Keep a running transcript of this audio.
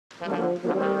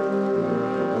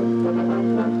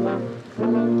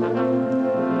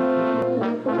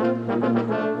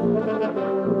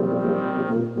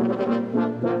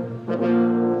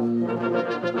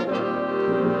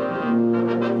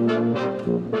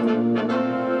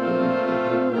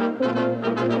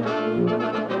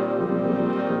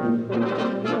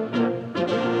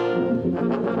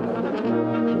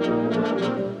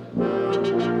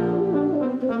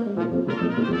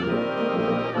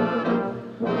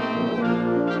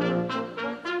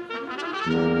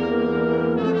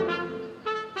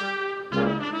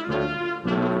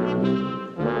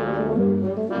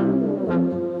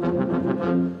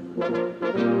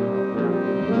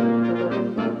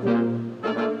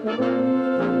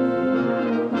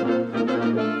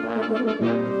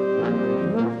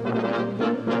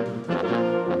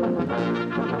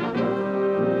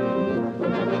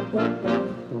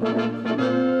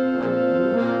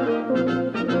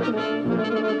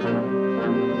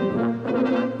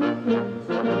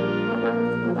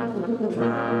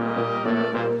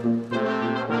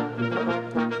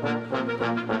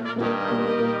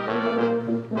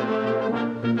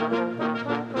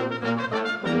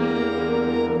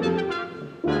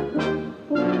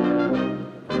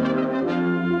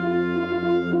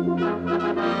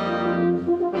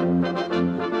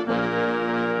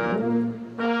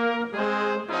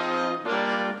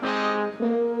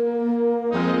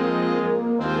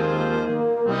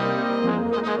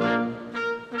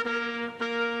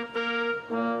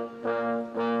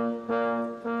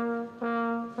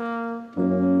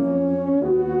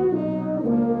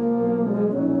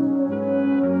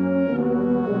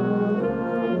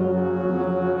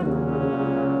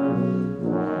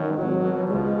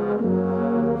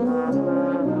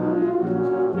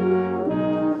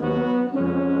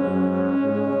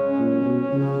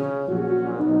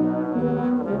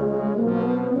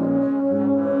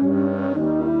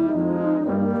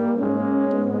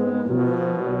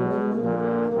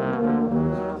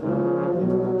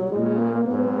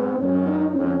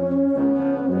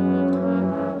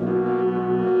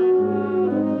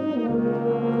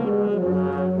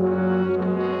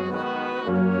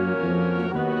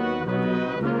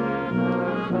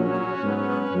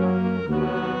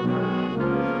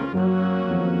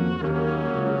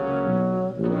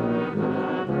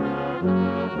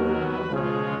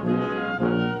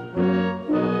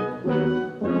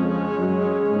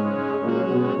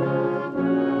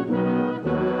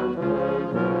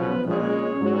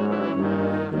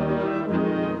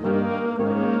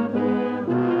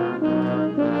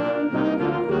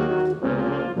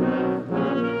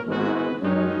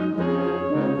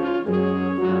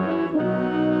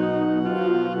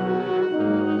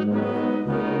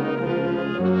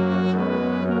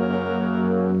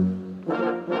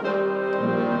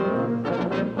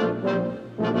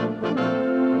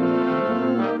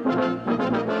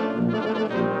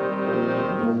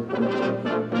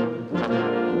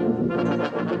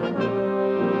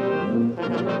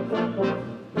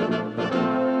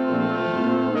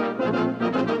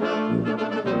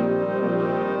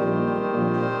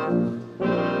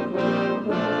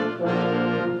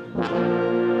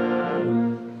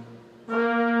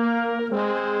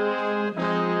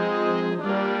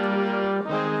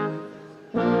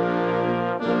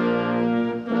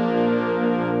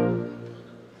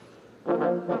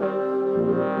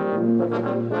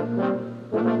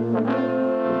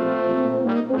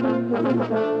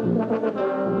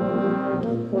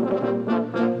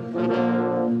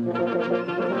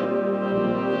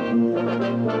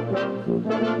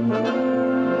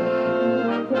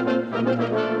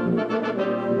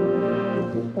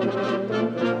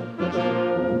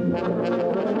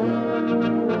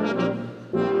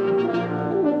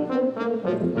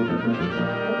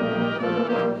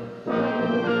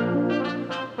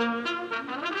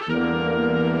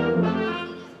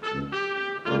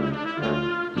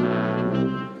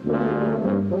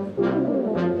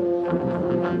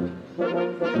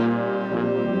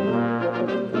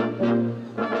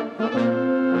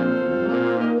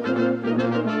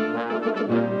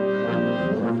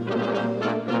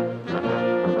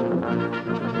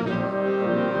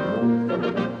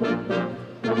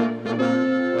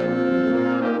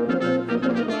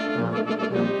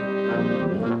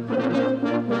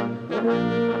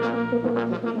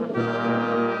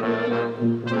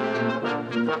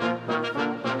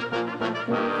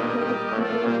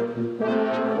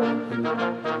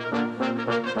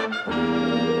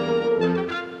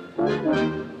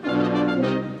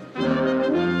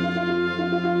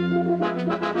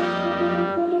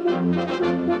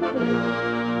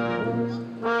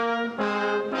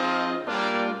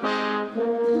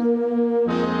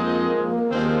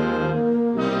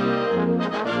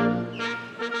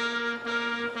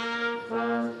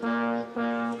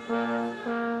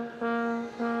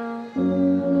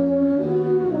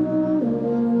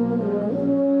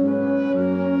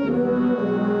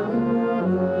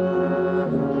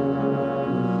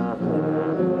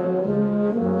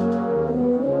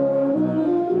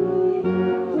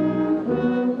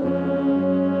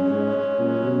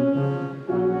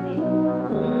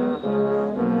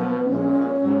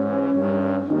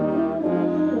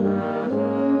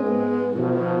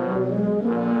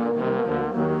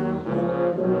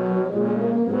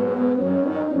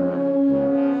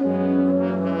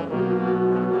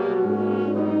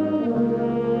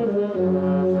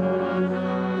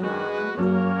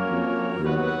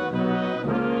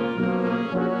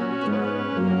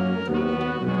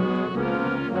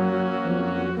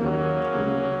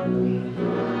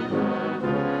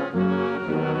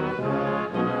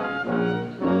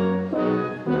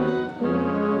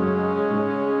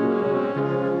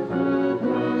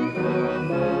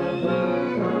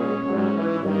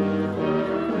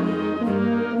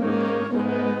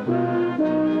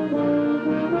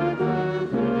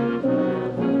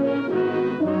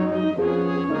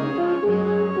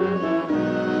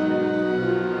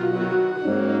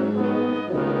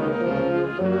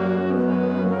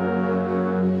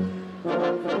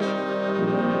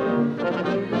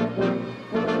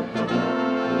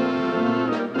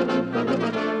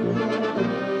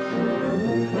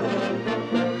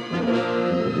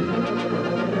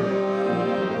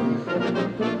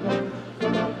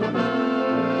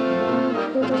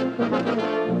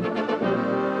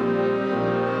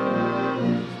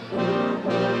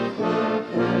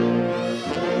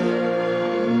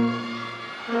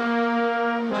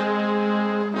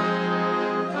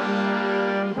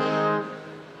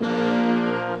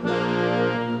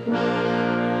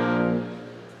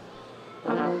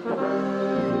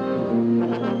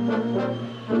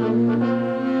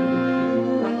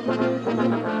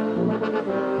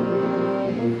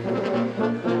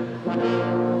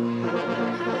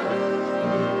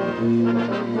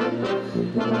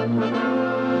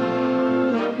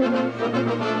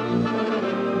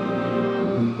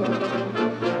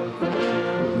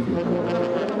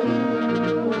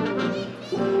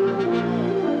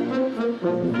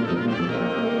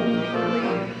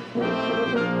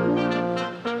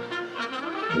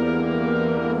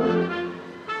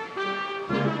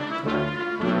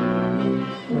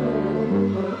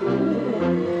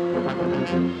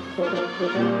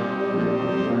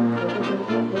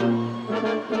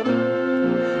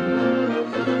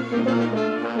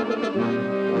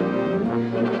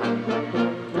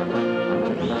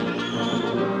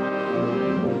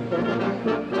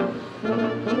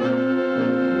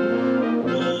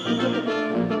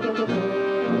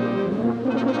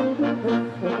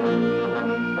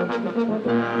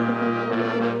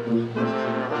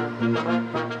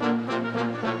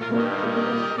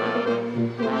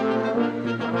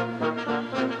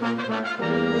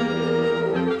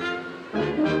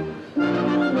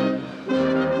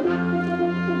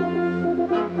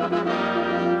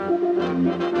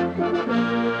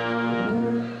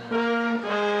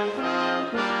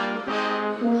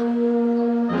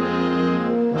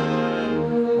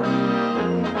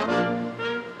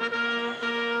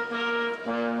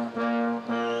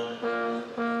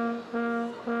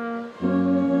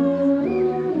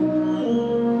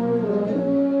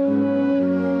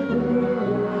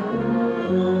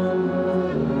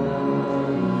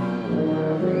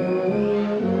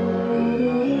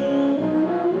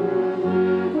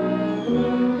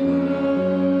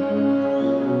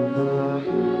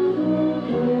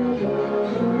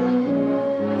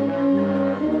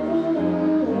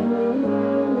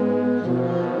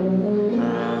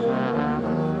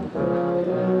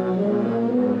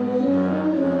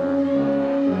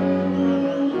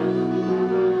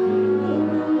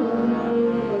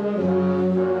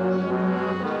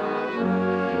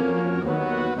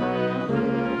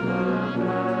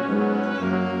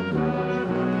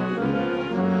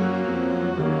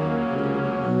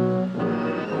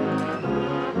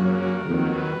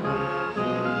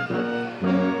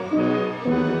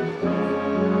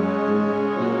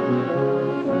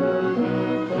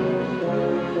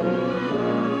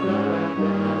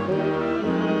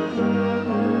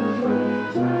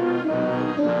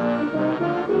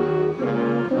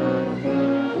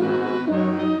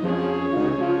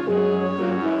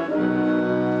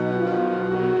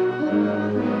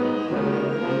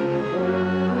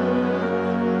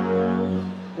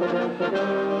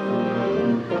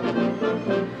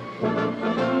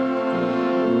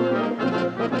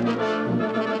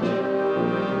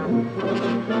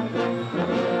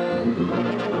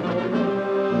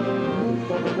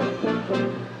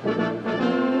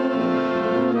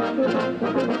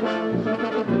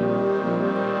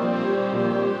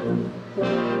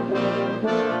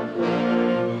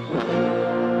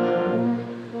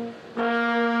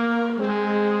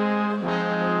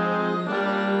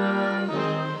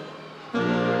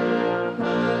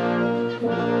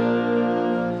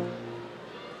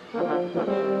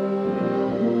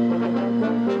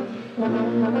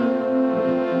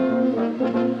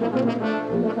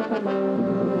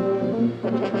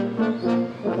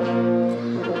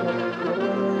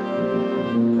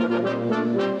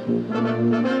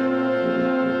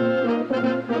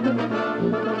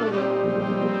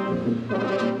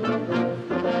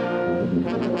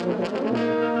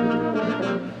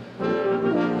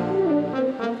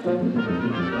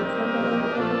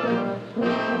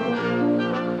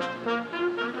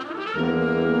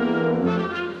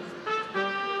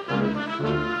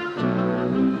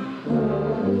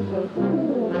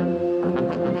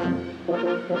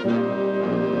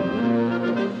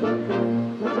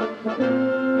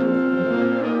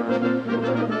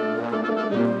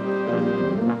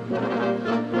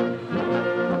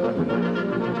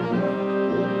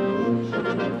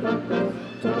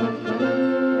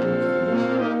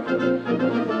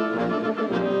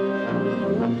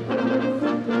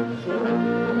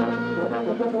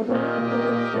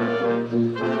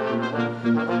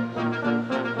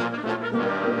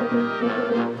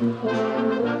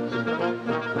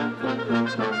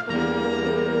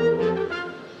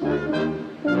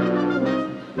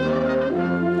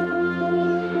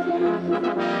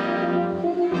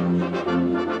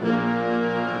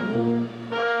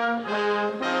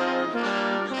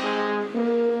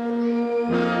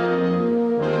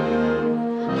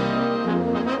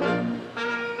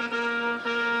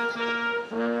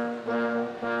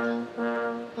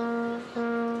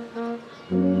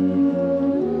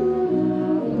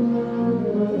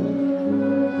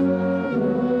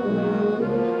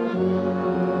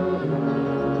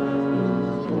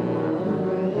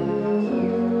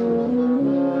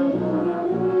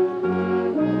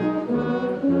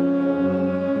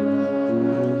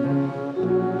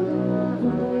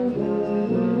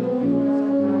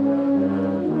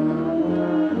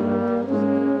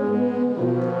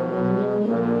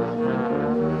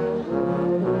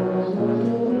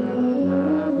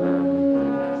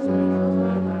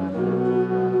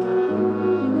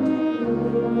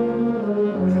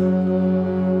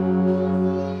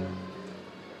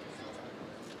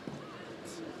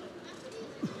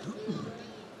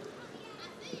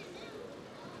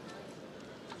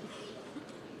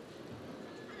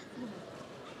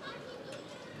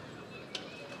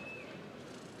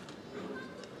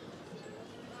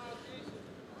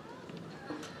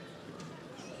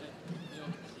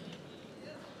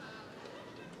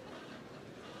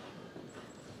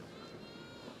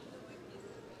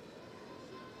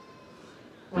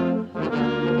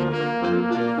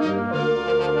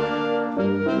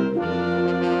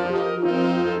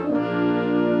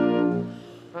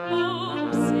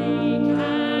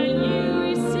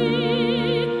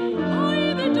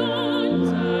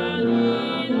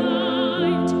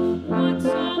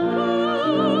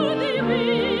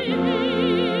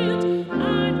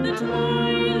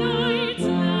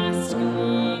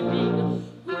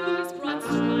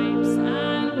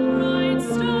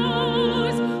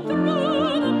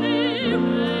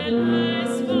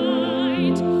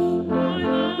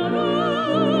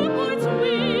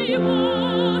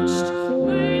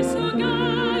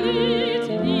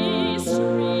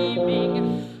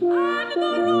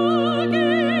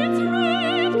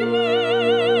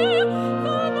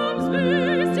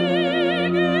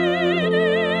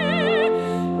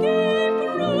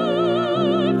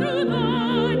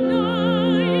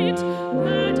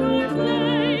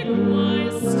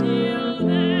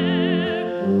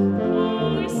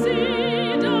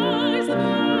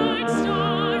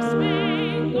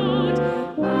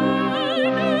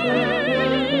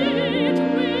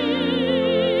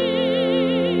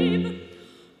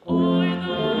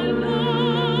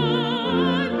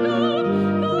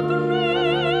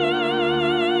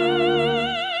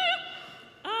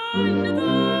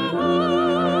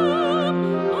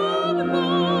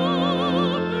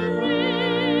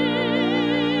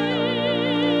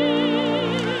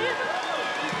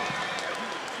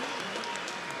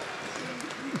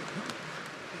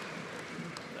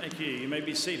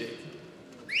seated.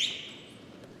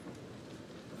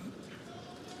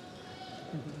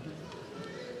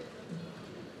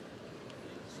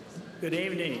 Good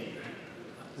evening.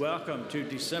 Welcome to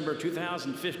December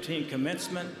 2015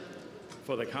 commencement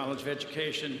for the College of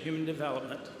Education, Human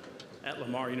Development at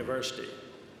Lamar University.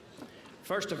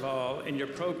 First of all, in your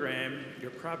program, you're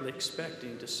probably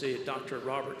expecting to see Dr.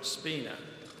 Robert Spina.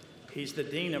 He's the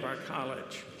dean of our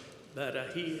college,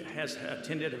 but he has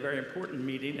attended a very important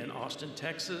meeting in Austin,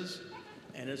 Texas,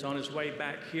 and is on his way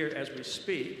back here as we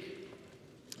speak.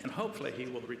 And hopefully he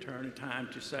will return in time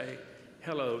to say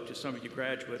hello to some of you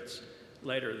graduates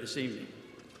later this evening.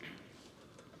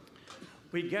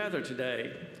 We gather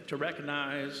today to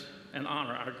recognize and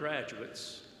honor our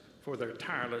graduates for their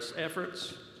tireless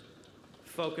efforts,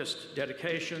 focused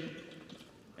dedication,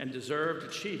 and deserved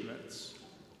achievements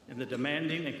in the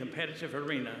demanding and competitive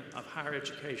arena of higher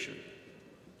education.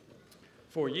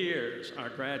 For years, our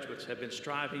graduates have been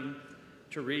striving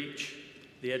to reach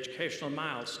the educational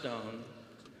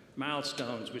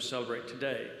milestones we celebrate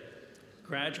today.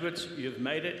 Graduates, you've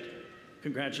made it.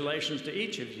 Congratulations to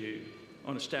each of you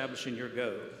on establishing your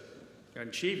goal, or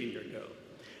achieving your goal.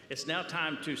 It's now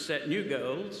time to set new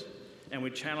goals, and we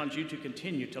challenge you to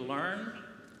continue to learn,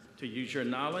 to use your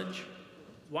knowledge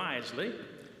wisely,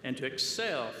 and to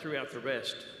excel throughout the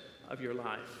rest of your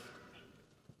life.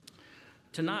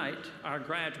 Tonight, our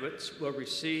graduates will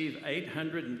receive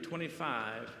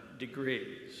 825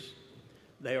 degrees.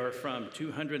 They are from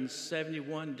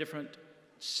 271 different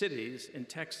cities in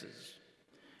Texas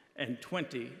and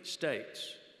 20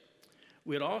 states.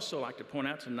 We'd also like to point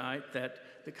out tonight that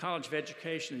the College of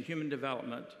Education and Human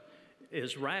Development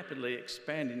is rapidly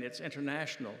expanding its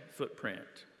international footprint.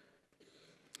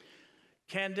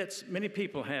 Candidates, many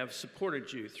people have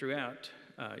supported you throughout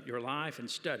your life and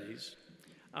studies.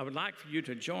 I would like for you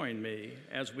to join me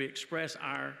as we express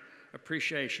our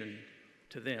appreciation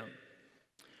to them.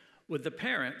 Would the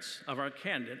parents of our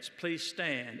candidates please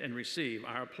stand and receive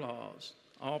our applause?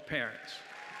 All parents.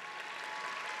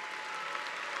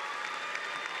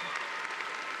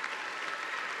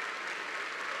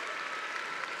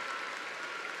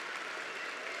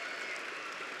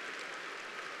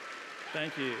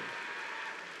 Thank you.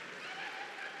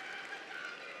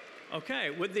 Okay,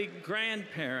 would the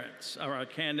grandparents of our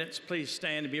candidates please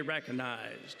stand and be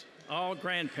recognized? All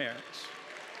grandparents.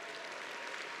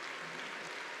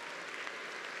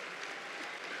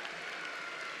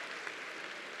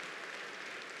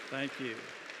 Thank you.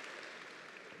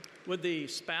 Would the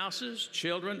spouses,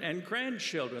 children, and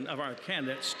grandchildren of our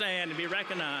candidates stand and be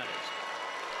recognized?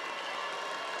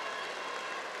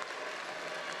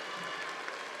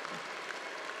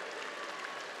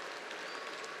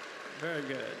 Very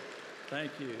good.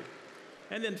 Thank you.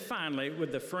 And then finally,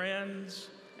 would the friends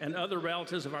and other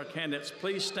relatives of our candidates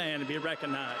please stand and be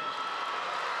recognized?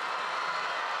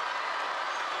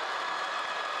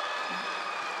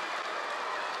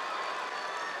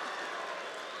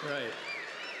 Great.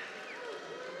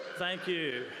 Thank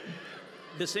you.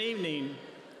 This evening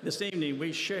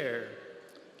we share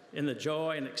in the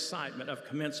joy and excitement of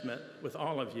commencement with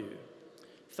all of you.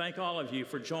 Thank all of you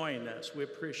for joining us. We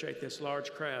appreciate this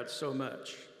large crowd so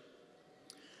much.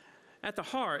 At the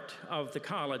heart of the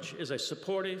college is a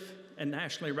supportive and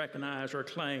nationally recognized or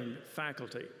acclaimed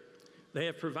faculty. They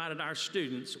have provided our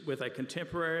students with a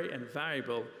contemporary and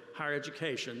valuable higher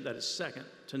education that is second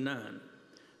to none.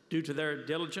 Due to their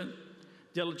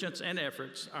diligence and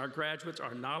efforts, our graduates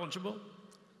are knowledgeable,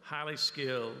 highly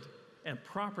skilled, and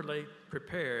properly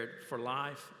prepared for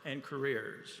life and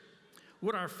careers.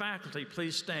 Would our faculty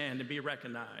please stand and be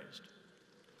recognized?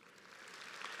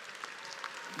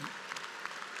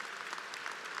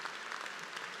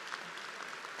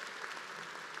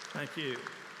 Thank you.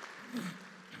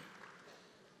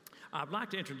 I'd like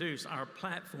to introduce our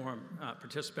platform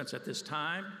participants at this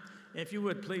time. If you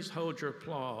would, please hold your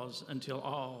applause until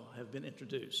all have been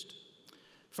introduced.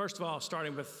 First of all,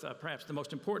 starting with perhaps the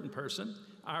most important person,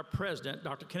 our president,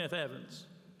 Dr. Kenneth Evans.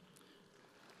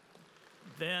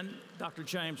 Then Dr.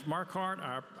 James Marquardt,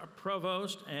 our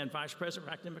provost and vice president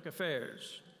for academic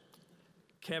affairs.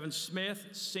 Kevin Smith,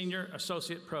 senior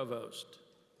associate provost.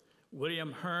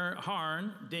 William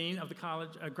Harn, dean of the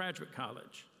graduate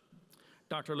college.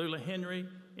 Dr. Lula Henry,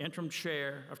 interim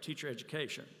chair of teacher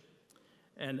education.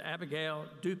 And Abigail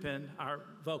Dupin, our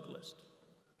vocalist.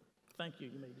 Thank you.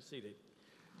 You may be seated.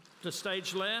 To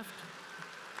stage left,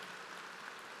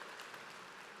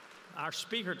 our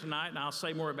speaker tonight, and I'll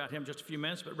say more about him in just a few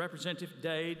minutes, but Representative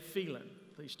Dade Phelan.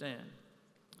 Please stand.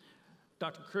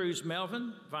 Dr. Cruz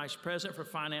Melvin, Vice President for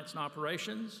Finance and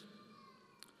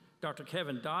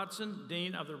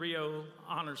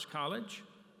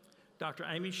Dr.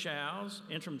 Amy Shows,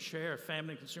 Interim Chair of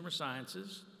Family and Consumer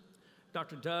Sciences,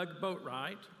 Dr. Doug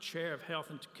Boatwright, Chair of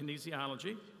Health and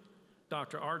Kinesiology,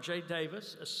 Dr. R.J.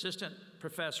 Davis, Assistant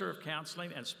Professor of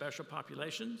Counseling and Special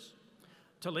Populations,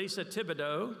 Talisa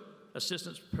Thibodeau,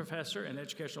 Assistant Professor in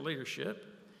Educational Leadership,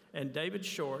 and David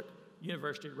Short,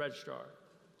 University Registrar.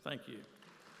 Thank you.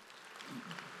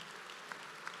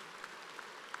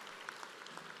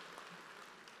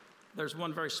 There's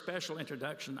one very special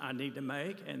introduction I need to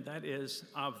make, and that is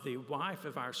of the wife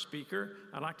of our speaker.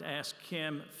 I'd like to ask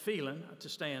Kim Phelan to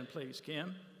stand, please.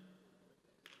 Kim.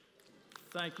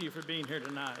 Thank you for being here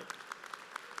tonight.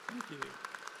 Thank you.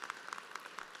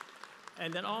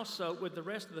 And then also, with the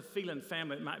rest of the Phelan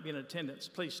family that might be in attendance,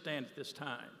 please stand at this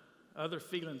time. Other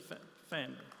Phelan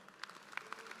family.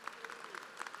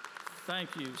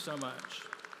 Thank you so much.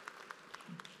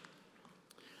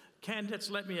 Candidates,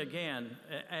 let me again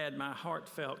add my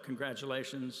heartfelt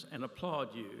congratulations and applaud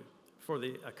you for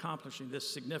accomplishing this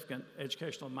significant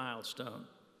educational milestone.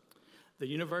 The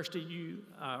university you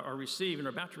are receiving or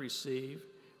about to receive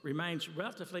remains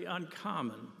relatively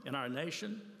uncommon in our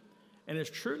nation and is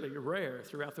truly rare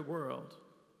throughout the world.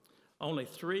 Only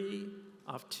 3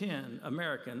 of 10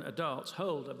 American adults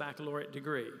hold a baccalaureate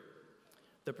degree.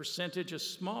 The percentage is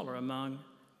smaller among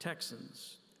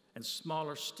Texans and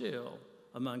smaller still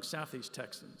among Southeast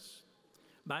Texans.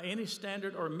 By any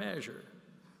standard or measure,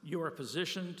 you are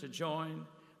positioned to join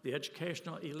the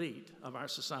educational elite of our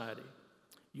society.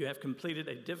 You have completed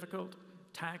a difficult,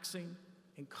 taxing,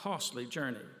 and costly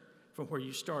journey from where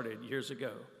you started years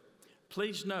ago.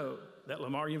 Please know that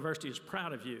Lamar University is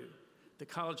proud of you. The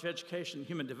College of Education and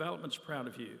Human Development is proud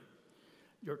of you.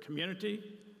 Your community,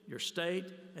 your state,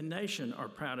 and nation are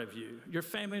proud of you. Your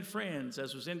family and friends,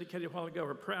 as was indicated a while ago,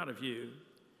 are proud of you.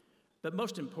 But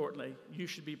most importantly, you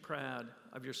should be proud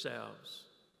of yourselves.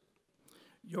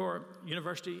 Your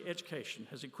university education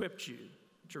has equipped you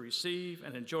to receive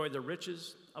and enjoy the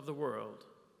riches of the world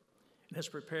and has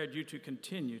prepared you to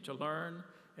continue to learn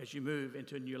as you move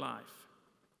into a new life.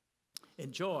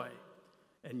 Enjoy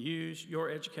and use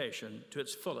your education to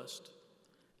its fullest,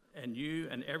 and you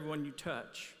and everyone you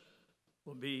touch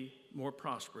will be more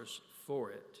prosperous for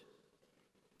it.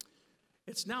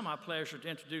 It's now my pleasure to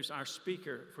introduce our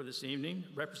speaker for this evening,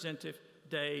 Representative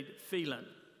Dade Phelan.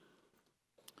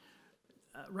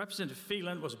 Representative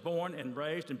Phelan was born and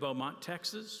raised in Beaumont,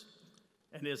 Texas,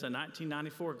 and is a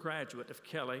 1994 graduate of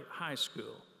Kelly High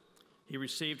School. He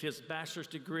received his bachelor's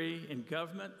degree in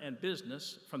government and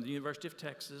business from the University of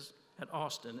Texas at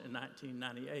Austin in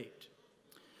 1998.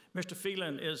 Mr.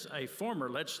 Phelan is a former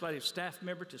legislative staff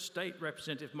member to State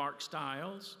Representative Mark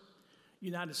Stiles,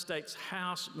 United States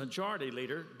House Majority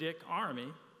Leader Dick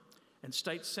Armey, and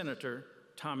State Senator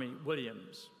Tommy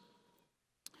Williams.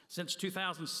 Since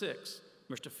 2006,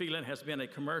 Mr. Phelan has been a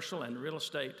commercial and real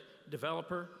estate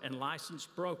developer and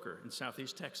licensed broker in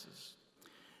Southeast Texas.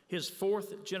 His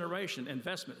 4th-generation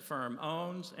investment firm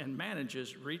owns and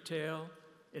manages retail,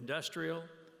 industrial,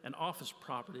 and office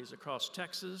properties across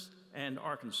Texas and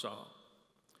Arkansas.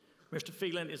 Mr.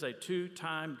 Phelan is a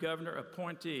 2-time governor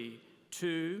appointee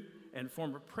to and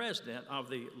former president of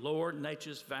the Lower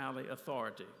Neches Valley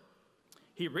Authority.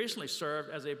 He recently served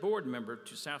as a board member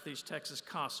to Southeast Texas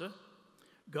CASA,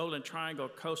 Golden Triangle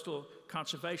Coastal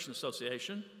Conservation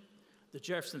Association, the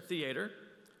Jefferson Theater,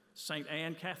 St.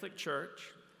 Anne Catholic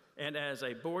Church, and as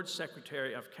a board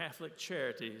secretary of Catholic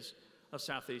Charities of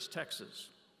Southeast Texas.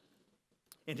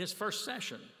 In his first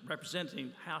session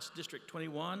representing House District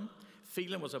 21,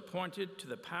 Phelan was appointed to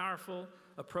the powerful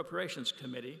Appropriations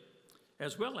Committee,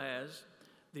 as well as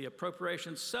the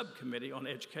Appropriations Subcommittee on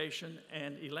Education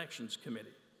and Elections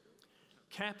Committee.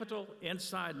 Capital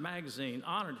Inside Magazine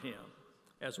honored him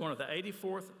as one of the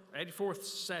 84th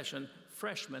session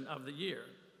Freshman of the Year.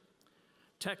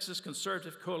 Texas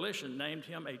Conservative Coalition named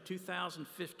him a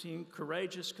 2015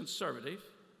 Courageous Conservative.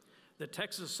 The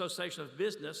Texas Association of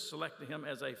Business selected him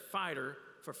as a fighter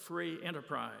for free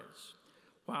enterprise,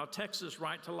 while Texas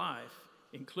Right to Life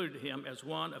included him as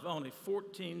one of only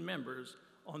 14 members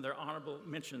on their honorable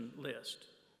mention list.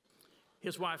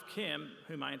 His wife, Kim,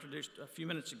 whom I introduced a few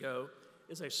minutes ago,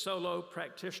 is a solo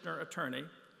practitioner attorney,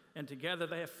 and together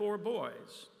they have 4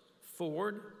 boys,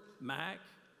 Ford, Mac,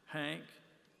 Hank,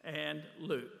 and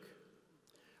Luke.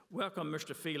 Welcome,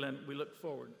 Mr. Phelan. We look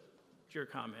forward to your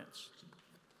comments.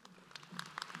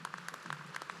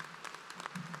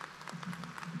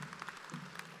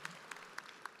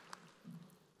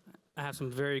 I have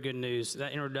some very good news.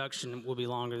 That introduction will be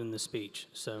longer than the speech.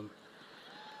 So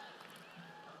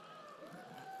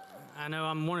I know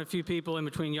I'm one of the few people in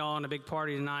between y'all and a big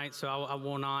party tonight, so I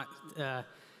will not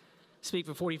speak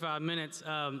for 45 minutes.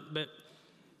 But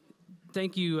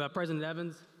Thank you, President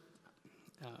Evans,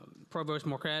 Provost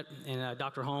Marquette, and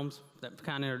Dr. Holmes, for that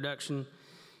kind introduction.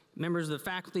 Members of the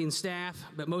faculty and staff,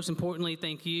 but most importantly,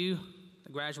 thank you, the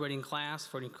graduating class,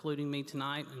 for including me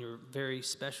tonight on your very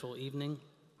special evening.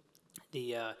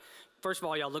 First of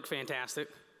all, y'all look fantastic.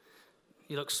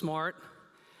 You look smart.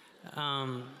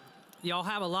 Y'all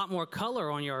have a lot more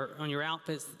color on your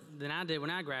outfits than I did when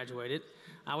I graduated.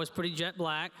 I was pretty jet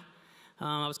black.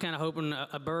 I was kind of hoping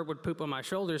a bird would poop on my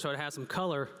shoulder so I'd have some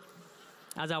color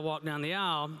as I walked down the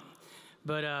aisle,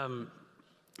 but I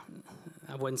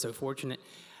wasn't so fortunate.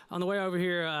 On the way over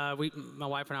here, my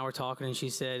wife and I were talking, and she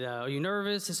said, "Are you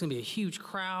nervous? It's going to be a huge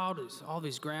crowd. There's all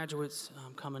these graduates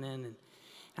coming in." And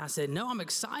I said, "No, I'm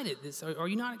excited. Are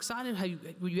you not excited? Have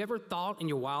you ever thought in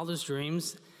your wildest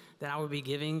dreams that I would be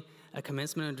giving a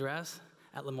commencement address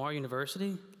at Lamar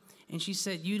University?" And she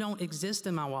said, "You don't exist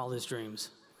in my wildest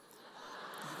dreams."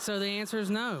 So the answer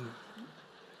is no.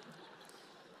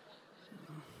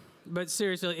 But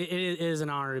seriously, it is an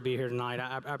honor to be here tonight.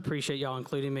 I appreciate y'all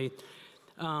including me.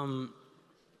 You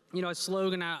know, a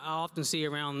slogan I often see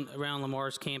around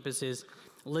Lamar's campus is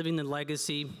living the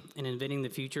legacy and inventing the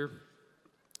future.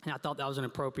 And I thought that was an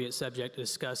appropriate subject to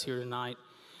discuss here tonight.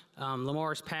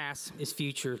 Lamar's past is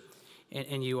future,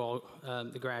 and you all,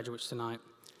 the graduates tonight.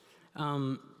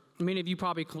 Many of you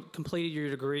probably completed your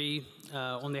degree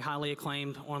on the highly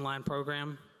acclaimed online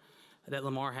program that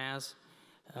Lamar has.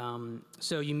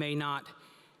 So you may not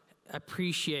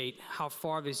appreciate how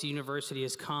far this university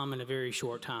has come in a very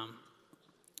short time.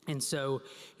 And so,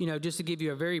 you know, just to give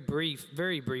you a very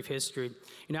brief history,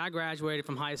 you know, I graduated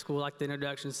from high school, like the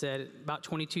introduction said, about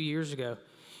 22 years ago,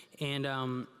 and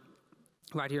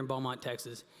right here in Beaumont,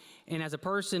 Texas. And as a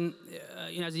person,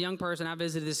 you know, as a young person, I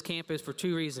visited this campus for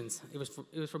two reasons. It was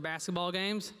for basketball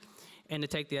games and to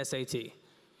take the SAT.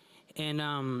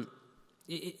 And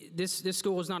this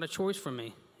school was not a choice for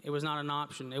me. It was not an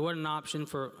option. It wasn't an option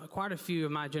for quite a few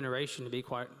of my generation, to be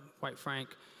quite frank.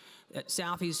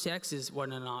 Southeast Texas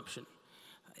wasn't an option.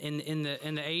 In the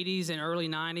 80s and early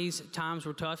 90s, times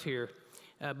were tough here,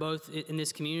 both in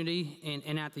this community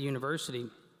and at the university.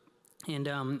 And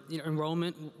you know,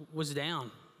 enrollment was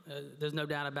down. There's no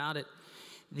doubt about it.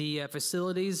 The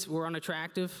facilities were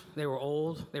unattractive. They were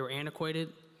old. They were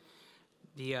antiquated.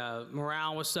 The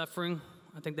morale was suffering.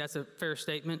 I think that's a fair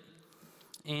statement.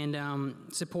 And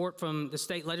support from the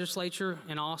state legislature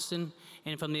in Austin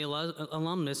and from the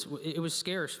alumnus, it was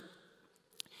scarce.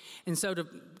 And so to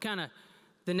kind of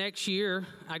the next year,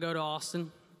 I go to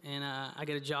Austin, and I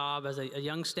get a job as a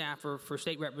young staffer for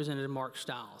State Representative Mark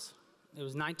Stiles. It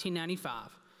was 1995,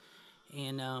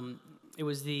 and it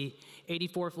was the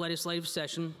 84th legislative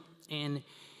session, and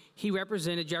he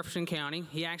represented Jefferson County.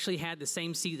 He actually had the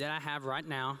same seat that I have right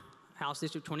now, House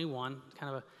District 21,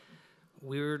 kind of a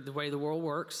weird the way the world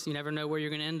works. You never know where you're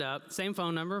going to end up. Same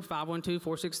phone number,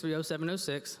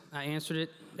 512-463-0706. I answered it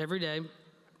every day,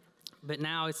 but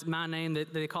now it's my name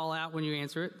that they call out when you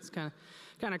answer it. It's kind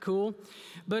of cool.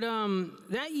 But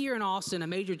that year in Austin, a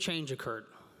major change occurred,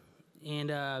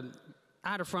 and I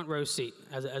had a front row seat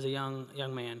as a young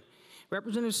man.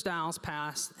 Representative Stiles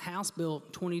passed House Bill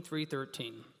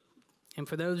 2313. And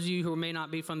for those of you who may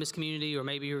not be from this community, or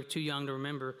maybe you're too young to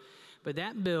remember, but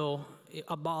that bill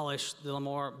abolished the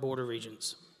Lamar Board of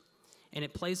Regents. And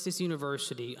it placed this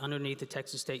university underneath the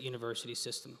Texas State University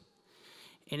system.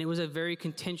 And it was a very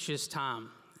contentious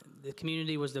time. The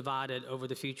community was divided over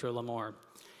the future of Lamar.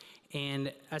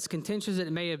 And as contentious as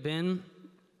it may have been,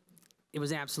 it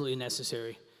was absolutely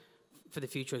necessary for the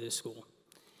future of this school.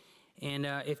 And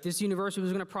if this university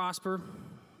was going to prosper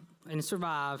and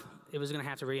survive, it was going to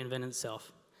have to reinvent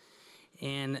itself.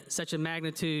 And such a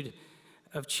magnitude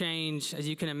of change, as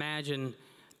you can imagine,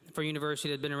 for a university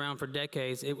that's been around for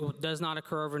decades, does not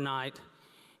occur overnight.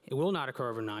 It will not occur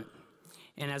overnight.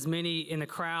 And as many in the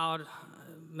crowd,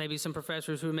 maybe some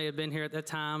professors who may have been here at that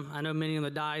time, I know many on the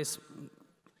dais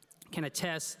can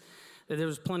attest that there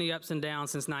was plenty of ups and downs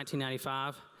since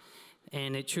 1995.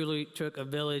 And it truly took a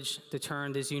village to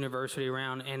turn this university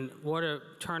around. And what a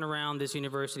turnaround this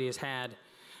university has had.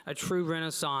 A true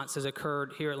renaissance has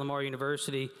occurred here at Lamar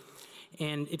University.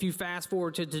 And if you fast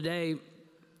forward to today,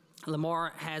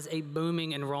 Lamar has a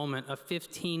booming enrollment of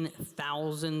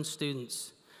 15,000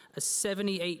 students, a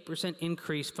 78%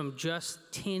 increase from just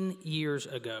 10 years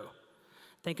ago.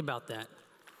 Think about that.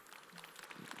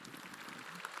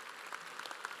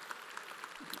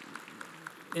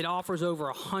 It offers over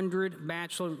 100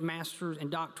 bachelor, master's,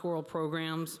 and doctoral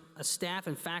programs, a staff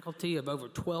and faculty of over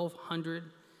 1,200,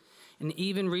 and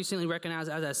even recently recognized,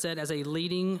 as I said, as a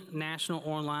leading national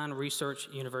online research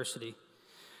university.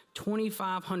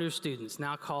 2,500 students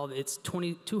now call its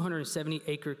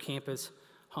 270-acre campus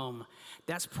home.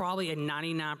 That's probably a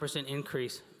 99%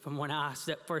 increase from when I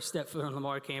first stepped foot on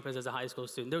Lamar campus as a high school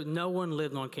student. No one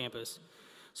lived on campus.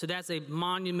 So that's a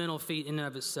monumental feat in and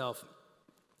of itself.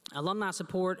 Alumni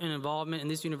support and involvement in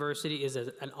this university is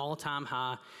at an all-time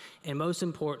high, and most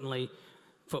importantly,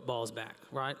 football's back,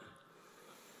 right?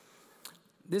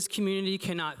 This community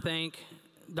cannot thank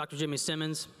Dr. Jimmy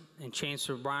Simmons and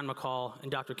Chancellor Brian McCall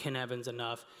and Dr. Ken Evans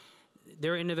enough.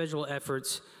 Their individual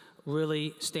efforts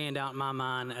really stand out in my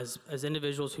mind as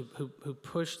individuals who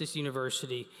push this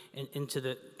university into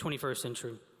the 21st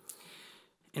century.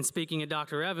 And speaking of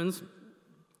Dr. Evans,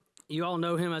 you all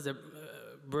know him as a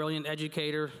brilliant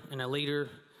educator and a leader,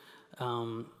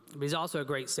 but he's also a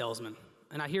great salesman.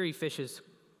 And I hear he fishes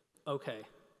okay,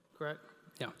 correct?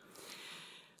 Yeah.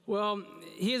 Well,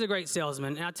 he is a great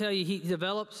salesman, and I tell you, he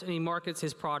develops and he markets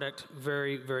his product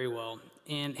very, very well.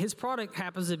 And his product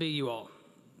happens to be you all,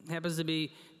 happens to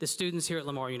be the students here at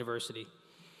Lamar University.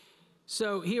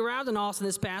 So he arrived in Austin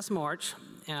this past March,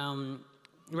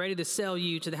 ready to sell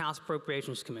you to the House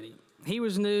Appropriations Committee. He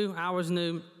was new, I was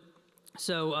new,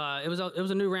 so it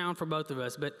was a new round for both of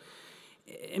us.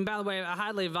 And by the way, I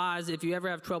highly advise if you ever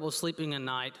have trouble sleeping at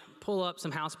night, pull up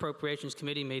some House Appropriations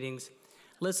Committee meetings,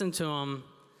 listen to them.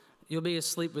 You'll be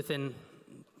asleep within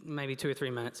maybe 2 or 3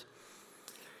 minutes.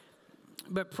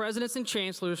 But presidents and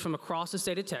chancellors from across the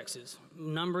state of Texas,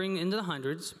 numbering into the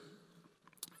hundreds,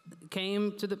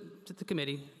 came to the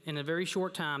committee. In a very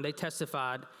short time, they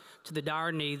testified to the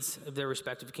dire needs of their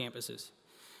respective campuses.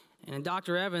 And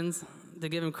Dr. Evans, to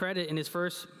give him credit, in his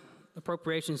first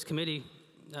Appropriations Committee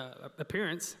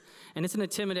appearance, and it's an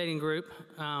intimidating group,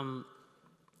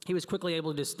 he was quickly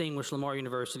able to distinguish Lamar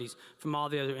universities from all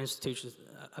the other institutions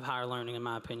of higher learning, in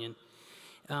my opinion.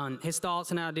 His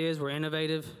thoughts and ideas were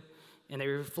innovative, and they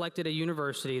reflected a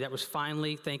university that was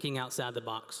finally thinking outside the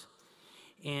box.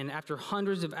 And after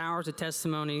hundreds of hours of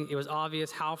testimony, it was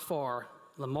obvious how far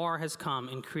Lamar has come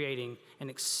in creating an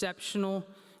exceptional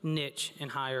niche in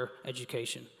higher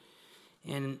education.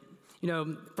 And, you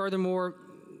know, furthermore,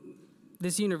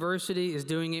 this university is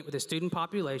doing it with a student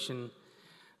population,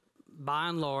 by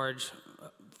and large,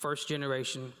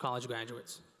 first-generation college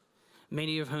graduates,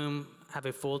 many of whom have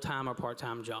a full-time or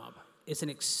part-time job. It's an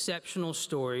exceptional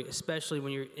story, especially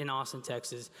when you're in Austin,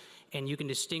 Texas, and you can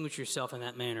distinguish yourself in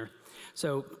that manner.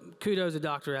 So kudos to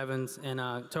Dr. Evans and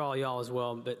to all y'all as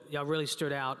well, but y'all really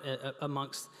stood out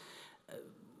amongst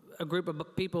a group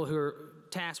of people who are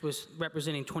tasked with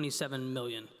representing 27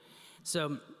 million.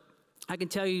 So I can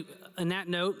tell you, on that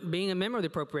note, being a member of the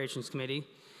Appropriations Committee,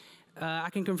 I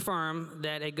can confirm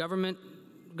that a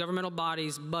governmental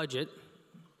body's budget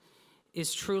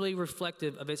is truly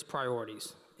reflective of its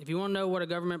priorities. If you want to know what a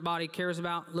government body cares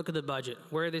about, look at the budget.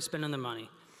 Where are they spending their money?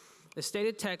 The state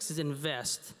of Texas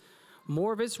invests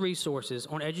more of its resources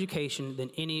on education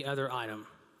than any other item.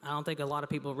 I don't think a lot of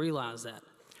people realize that.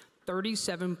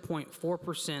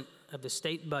 37.4% of the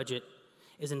state budget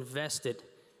is invested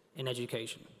in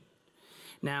education.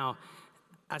 Now,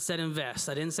 I said invest.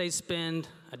 I didn't say spend.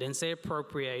 I didn't say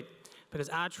appropriate, because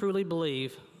I truly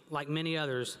believe, like many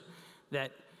others,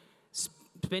 that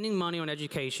spending money on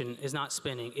education is not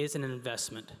spending, it's an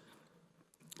investment.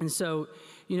 And so,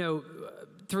 you know,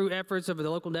 through efforts of the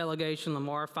local delegation,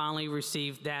 Lamar finally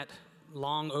received that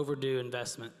long overdue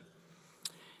investment.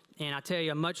 And I tell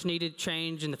you, a much needed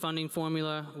change in the funding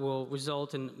formula will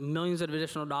result in millions of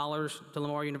additional dollars to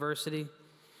Lamar University.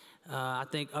 I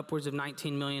think upwards of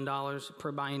 $19 million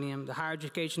per biennium. The higher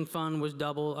education fund was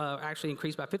actually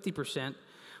increased by 50%,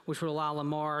 which will allow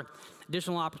Lamar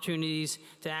additional opportunities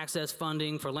to access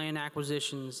funding for land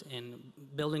acquisitions and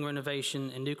building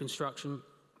renovation and new construction,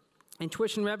 and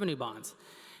tuition revenue bonds.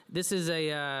 This is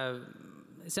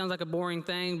it sounds like a boring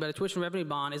thing, but a tuition revenue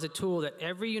bond is a tool that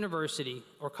every university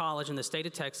or college in the state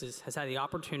of Texas has had the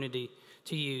opportunity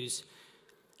to use.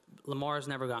 Lamar has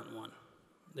never gotten one.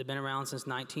 They've been around since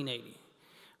 1980.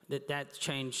 That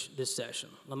changed this session.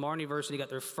 Lamar University got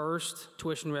their first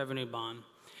tuition revenue bond,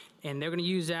 and they're going to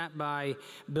use that by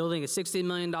building a $60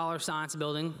 million science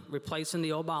building, replacing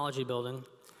the old biology building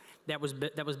that was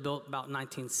built about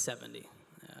 1970,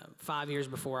 5 years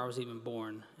before I was even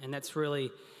born. And that's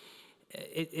really,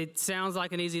 it sounds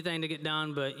like an easy thing to get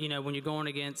done, but you know, when you're going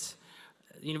against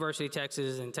University of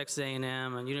Texas and Texas A&M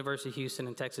and University of Houston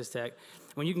and Texas Tech,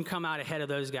 when you can come out ahead of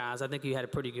those guys, I think you had a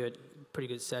pretty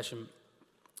good session.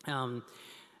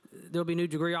 There'll be new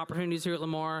degree opportunities here at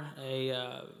Lamar,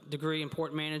 a degree in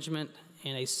port management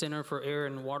and a Center for Air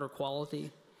and Water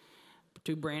Quality,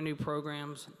 2 brand new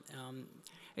programs,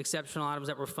 exceptional items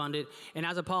that were funded. And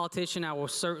as a politician, I will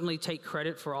certainly take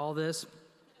credit for all this.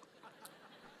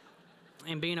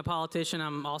 And being a politician,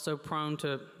 I'm also prone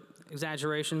to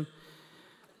exaggeration.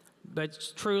 But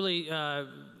truly,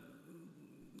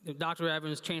 Dr.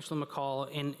 Evans, Chancellor McCall,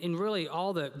 and really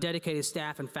all the dedicated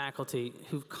staff and faculty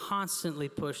who've constantly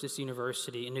pushed this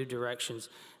university in new directions,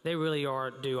 they really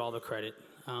are due all the credit.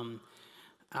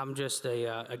 I'm just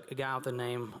a guy with a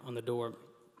name on the door.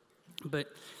 But,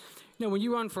 you know, when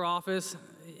you run for office,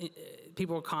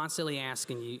 people are constantly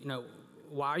asking you, you know,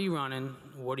 why are you running?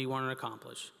 What do you want to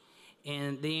accomplish?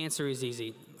 And the answer is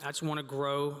easy. I just want to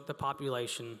grow the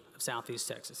population of Southeast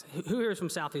Texas. Who here is from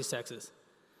Southeast Texas?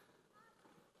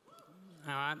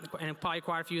 All right, and probably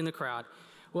quite a few in the crowd.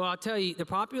 Well, I'll tell you, the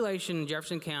population in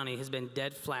Jefferson County has been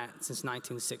dead flat since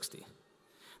 1960.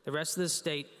 The rest of the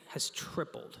state has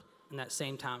tripled in that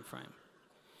same time frame.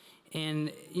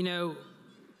 And, you know,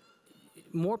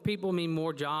 more people mean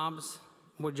more jobs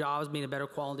mean a better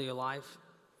quality of life.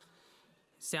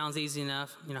 Sounds easy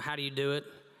enough. You know, how do you do it?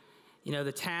 You know,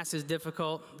 the task is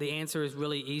difficult. The answer is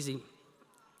really easy.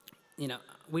 You know,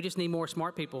 we just need more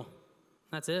smart people.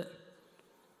 That's it,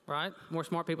 right? More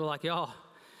smart people like y'all.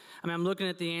 I mean, I'm looking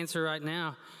at the answer right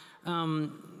now.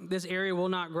 This area will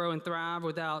not grow and thrive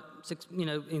without, you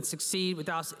know, and succeed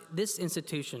without this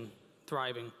institution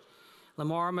thriving.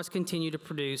 Lamar must continue to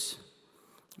produce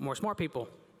more smart people.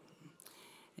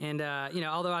 And, you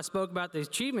know, although I spoke about the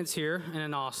achievements here and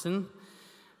in Austin,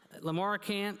 Lamar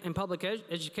can't, and public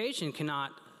education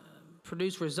cannot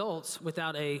produce results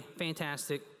without a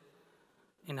fantastic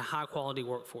and a high-quality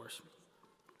workforce.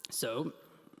 So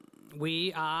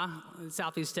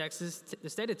Southeast Texas, the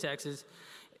state of Texas,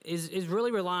 is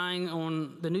really relying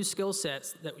on the new skill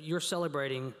sets that you're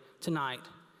celebrating tonight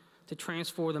to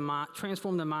transform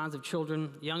the minds of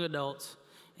children, young adults,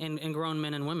 and grown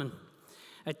men and women.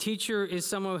 A teacher is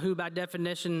someone who, by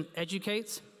definition,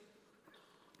 educates,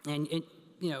 and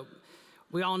you know,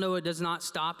 we all know it does not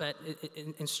stop at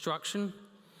instruction.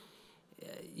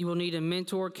 You will need to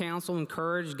mentor, counsel,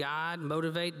 encourage, guide,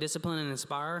 motivate, discipline, and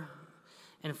inspire.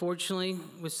 And unfortunately,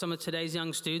 with some of today's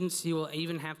young students, you will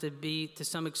even have to be, to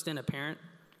some extent, a parent.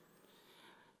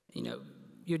 You know,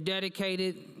 you're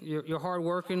dedicated, you're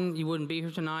hardworking, you wouldn't be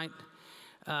here tonight.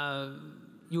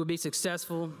 You will be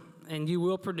successful, and you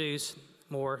will produce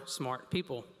more smart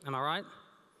people. Am I right?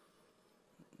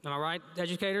 Am I right,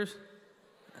 educators?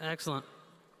 Excellent.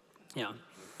 Yeah.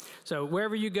 So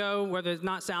wherever you go, whether it's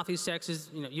not Southeast Texas,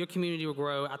 you know, your community will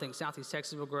grow. I think Southeast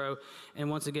Texas will grow. And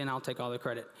once again, I'll take all the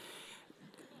credit.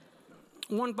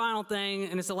 One final thing,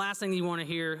 and it's the last thing you want to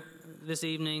hear this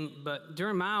evening, but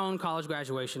during my own college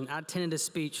graduation, I attended a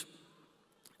speech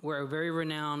where a very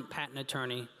renowned patent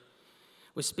attorney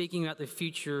was speaking about the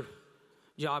future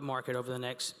job market over the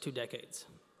next 2 decades,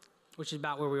 which is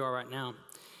about where we are right now.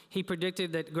 He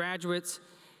predicted that graduates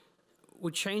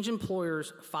would change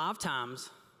employers 5 times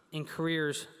and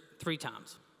careers 3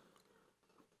 times.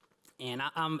 And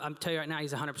I'm telling you right now,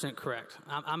 he's 100% correct.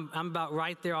 I'm about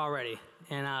right there already,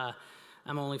 and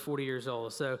I'm only 40 years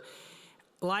old. So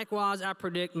likewise, I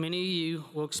predict many of you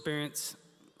will experience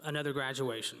another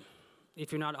graduation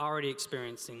if you're not already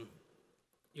experiencing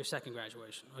your 2nd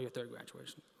graduation or your 3rd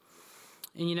graduation.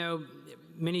 And you know,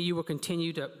 many of you will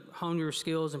continue to hone your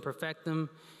skills and perfect them,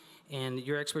 and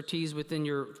your expertise within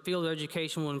your field of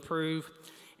education will improve,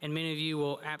 and many of you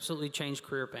will absolutely change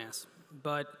career paths.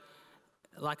 But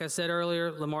like I said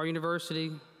earlier, Lamar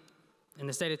University and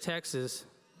the state of Texas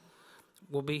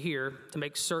will be here to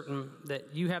make certain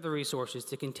that you have the resources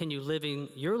to continue living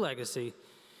your legacy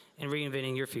and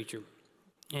reinventing your future.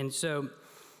 And so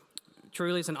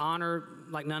truly it's an honor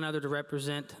like none other to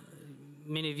represent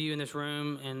many of you in this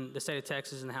room and the state of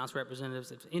Texas and the House of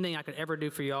Representatives. If anything I could ever do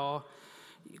for y'all,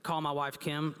 call my wife,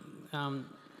 Kim.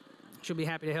 She'll be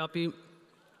happy to help you.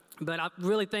 But I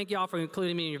really thank y'all for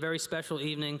including me in your very special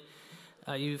evening.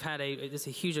 You've had it's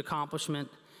a huge accomplishment,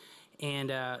 and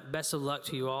best of luck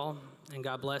to you all, and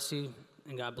God bless you,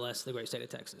 and God bless the great state of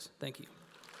Texas. Thank you.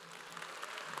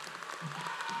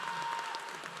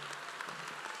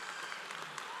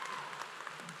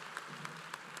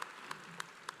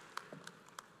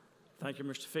 Thank you,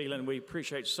 Mr. Phelan. We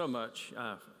appreciate so much,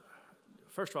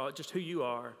 first of all, just who you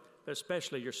are, but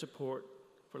especially your support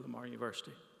for Lamar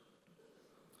University.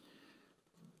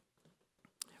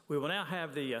 We will now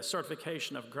have the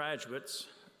certification of graduates.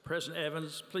 President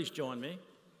Evans, please join me.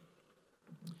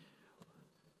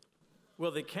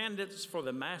 Will the candidates for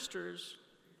the master's,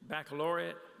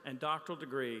 baccalaureate, and doctoral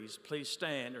degrees please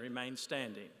stand and remain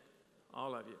standing?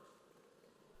 All of you.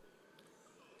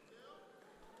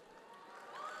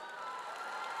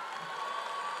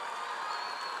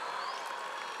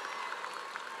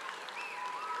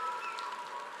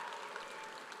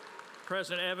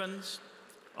 President Evans,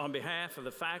 On behalf of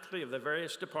the faculty of the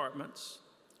various departments,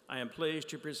 I am pleased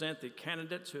to present the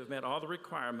candidates who have met all the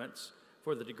requirements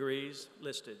for the degrees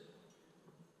listed.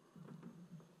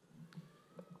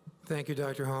 Thank you,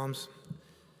 Dr. Holmes.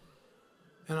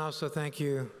 And also thank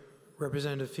you,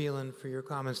 Representative Phelan, for your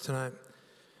comments tonight.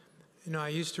 You know, I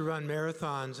used to run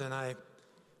marathons, and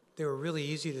they were really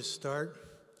easy to start.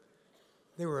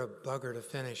 They were a bugger to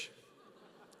finish.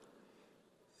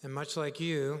 And much like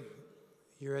you're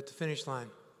at the finish line.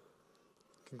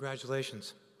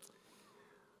 Congratulations.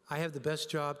 I have the best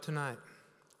job tonight.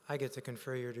 I get to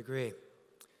confer your degree.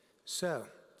 So,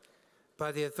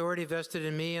 by the authority vested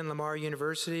in me and Lamar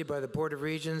University, by the Board of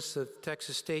Regents of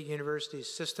Texas State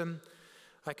University's system,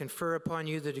 I confer upon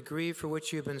you the degree for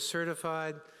which you have been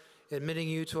certified, admitting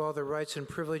you to all the rights and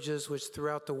privileges which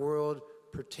throughout the world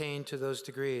pertain to those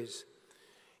degrees.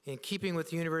 In keeping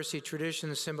with university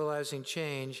traditions symbolizing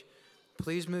change,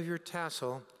 please move your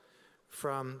tassel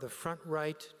from the front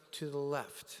right to the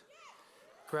left.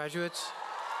 Graduates,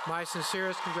 my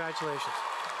sincerest congratulations.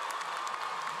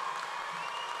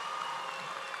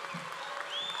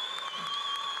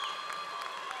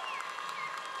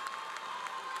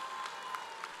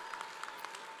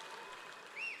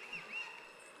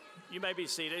 You may be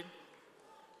seated.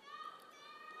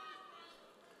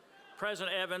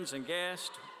 President Evans and guests,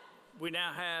 we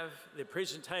now have the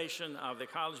presentation of the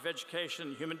College of Education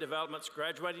and Human Development's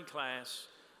graduating class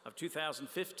of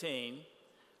 2015,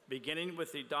 beginning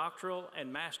with the doctoral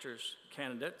and master's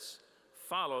candidates,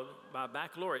 followed by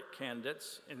baccalaureate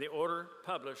candidates in the order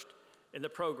published in the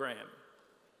program.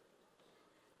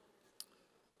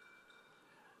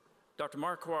 Dr.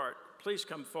 Marquardt, please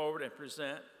come forward and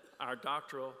present our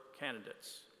doctoral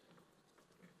candidates.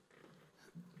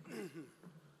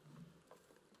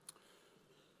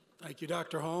 Thank you,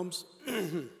 Dr. Holmes.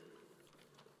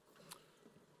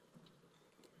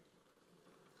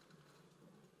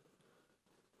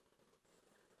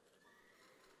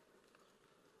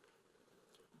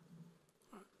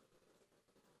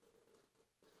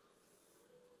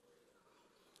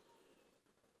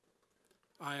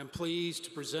 I am pleased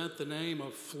to present the name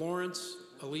of Florence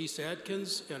Elise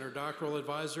Atkins and her doctoral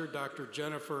advisor, Dr.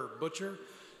 Jennifer Butcher.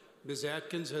 Ms.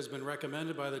 Atkins has been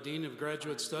recommended by the Dean of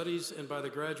Graduate Studies and by the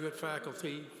graduate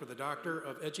faculty for the Doctor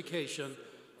of Education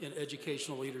in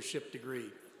Educational Leadership degree.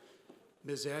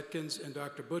 Ms. Atkins and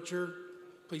Dr. Butcher,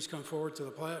 please come forward to the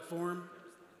platform.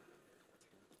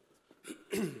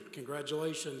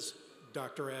 Congratulations,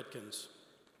 Dr. Atkins.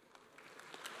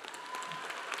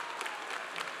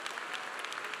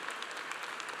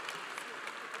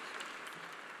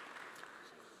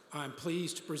 I'm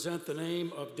pleased to present the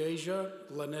name of Deja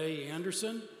Lene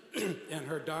Anderson and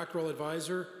her doctoral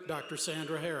advisor, Dr.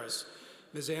 Sandra Harris.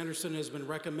 Ms. Anderson has been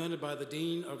recommended by the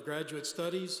Dean of Graduate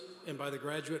Studies and by the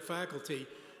graduate faculty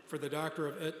for the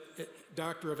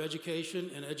Doctor of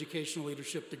Education and Educational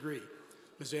Leadership degree.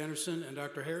 Ms. Anderson and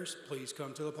Dr. Harris, please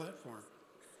come to the platform.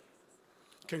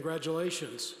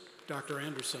 Congratulations, Dr.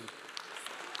 Anderson.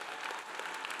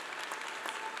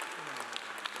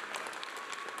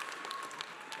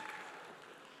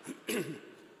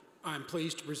 I'm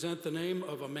pleased to present the name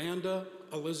of Amanda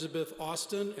Elizabeth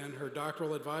Austin and her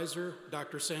doctoral advisor,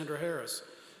 Dr. Sandra Harris.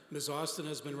 Ms. Austin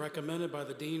has been recommended by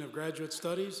the Dean of Graduate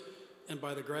Studies and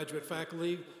by the graduate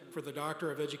faculty for the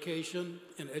Doctor of Education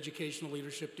and Educational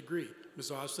Leadership degree.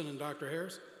 Ms. Austin and Dr.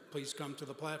 Harris, please come to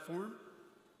the platform.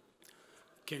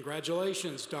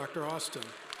 Congratulations, Dr. Austin.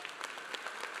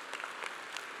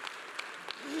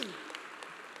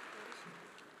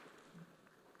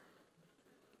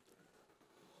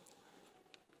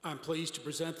 I'm pleased to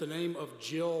present the name of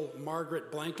Jill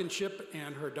Margaret Blankenship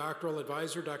and her doctoral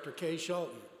advisor, Dr. Kay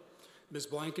Shelton. Ms.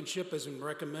 Blankenship has been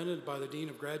recommended by the Dean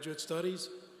of Graduate Studies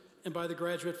and by the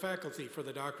graduate faculty for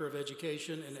the Doctor of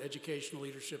Education and Educational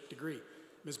Leadership degree.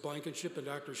 Ms. Blankenship and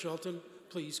Dr. Shelton,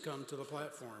 please come to the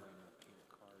platform.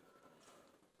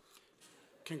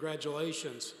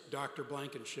 Congratulations, Dr.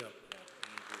 Blankenship.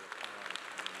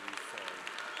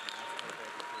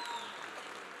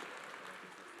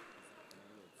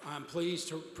 I'm pleased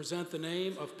to present the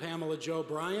name of Pamela Jo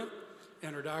Bryant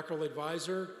and her doctoral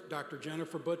advisor, Dr.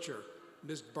 Jennifer Butcher.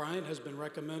 Ms. Bryant has been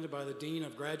recommended by the Dean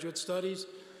of Graduate Studies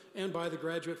and by the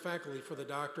graduate faculty for the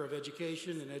Doctor of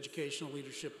Education and Educational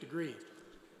Leadership degree.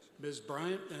 Ms.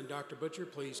 Bryant and Dr. Butcher,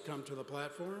 please come to the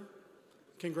platform.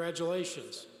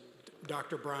 Congratulations,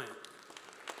 Dr. Bryant.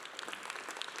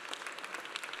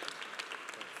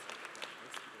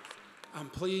 I'm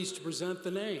pleased to present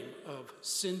the name of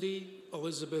Cindy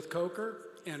Elizabeth Coker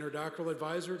and her doctoral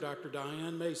advisor, Dr.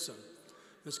 Diane Mason.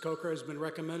 Ms. Coker has been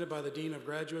recommended by the Dean of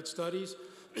Graduate Studies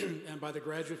and by the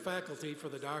graduate faculty for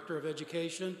the Doctor of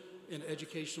Education in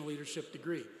Educational Leadership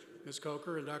degree. Ms.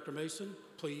 Coker and Dr. Mason,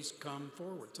 please come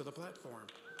forward to the platform.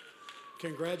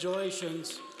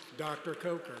 Congratulations, Dr.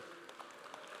 Coker.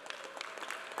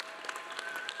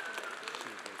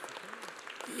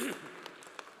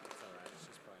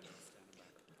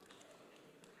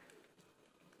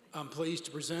 I'm pleased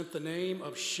to present the name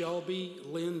of Shelby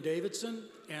Lynn Davidson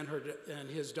and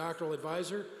his doctoral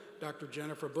advisor, Dr.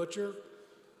 Jennifer Butcher.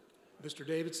 Mr.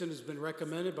 Davidson has been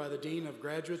recommended by the Dean of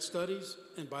Graduate Studies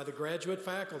and by the graduate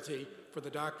faculty for the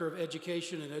Doctor of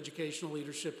Education and Educational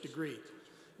Leadership degree.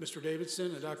 Mr.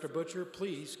 Davidson and Dr. Butcher,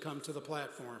 please come to the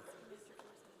platform.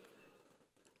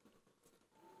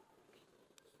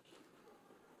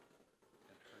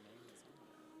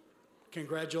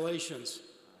 Congratulations,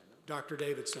 Dr.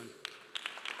 Davidson.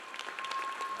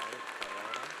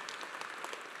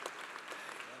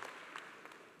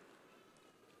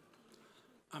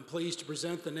 I'm pleased to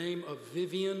present the name of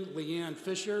Vivian Leanne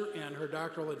Fisher and her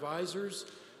doctoral advisors,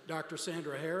 Dr.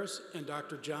 Sandra Harris and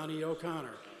Dr. Johnny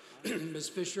O'Connor. Ms.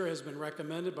 Fisher has been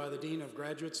recommended by the Dean of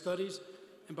Graduate Studies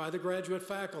and by the graduate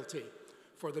faculty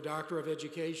for the Doctor of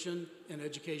Education and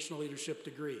Educational Leadership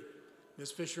degree.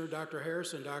 Ms. Fisher, Dr.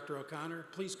 Harris, and Dr. O'Connor,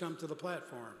 please come to the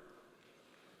platform.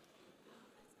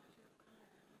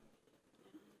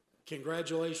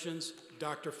 Congratulations,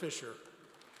 Dr. Fisher.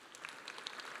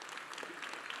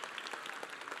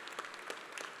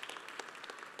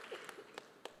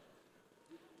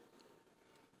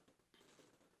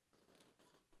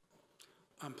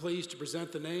 I'm pleased to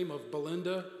present the name of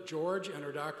Belinda George and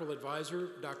her doctoral advisor,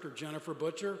 Dr. Jennifer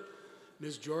Butcher.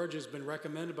 Ms. George has been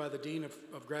recommended by the Dean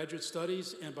of Graduate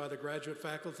Studies and by the graduate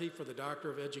faculty for the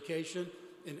Doctor of Education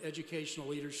in Educational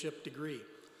Leadership degree.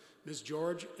 Ms.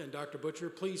 George and Dr. Butcher,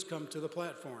 please come to the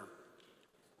platform.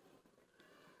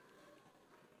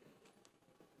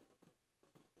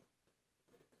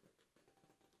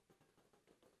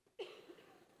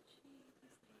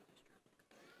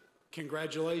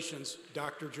 Congratulations,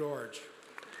 Dr. George.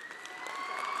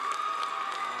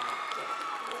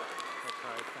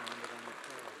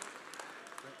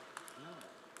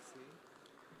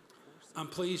 I'm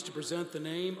pleased to present the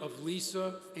name of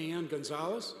Lisa Ann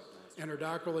Gonzalez and her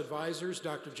doctoral advisors,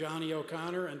 Dr. Johnny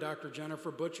O'Connor and Dr.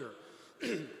 Jennifer Butcher.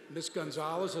 Ms.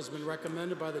 Gonzalez has been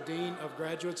recommended by the Dean of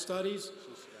Graduate Studies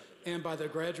and by the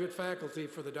graduate faculty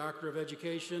for the Doctor of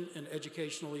Education and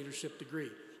Educational Leadership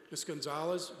degree. Ms.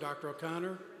 Gonzalez, Dr.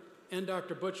 O'Connor, and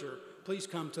Dr. Butcher, please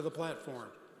come to the platform.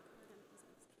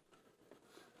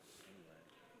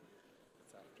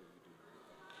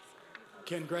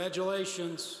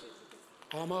 Congratulations.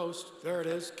 Almost. There it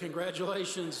is.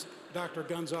 Congratulations, Dr.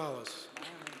 Gonzalez.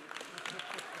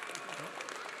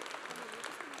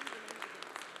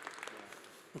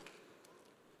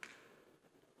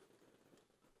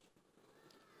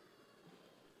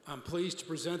 I'm pleased to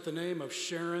present the name of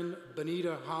Sharon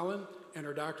Benita Holland and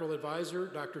her doctoral advisor,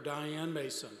 Dr. Diane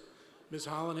Mason. Ms.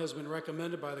 Holland has been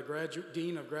recommended by the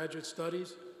Dean of Graduate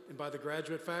Studies and by the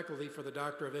graduate faculty for the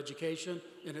Doctor of Education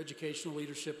and Educational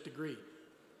Leadership degree.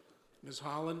 Ms.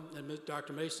 Holland and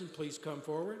Dr. Mason, please come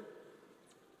forward.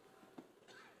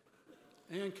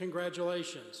 And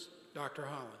congratulations, Dr.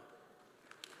 Holland.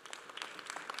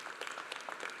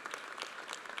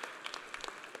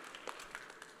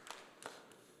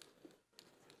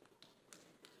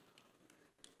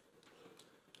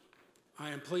 I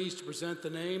am pleased to present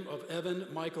the name of Evan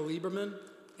Michael Lieberman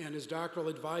and his doctoral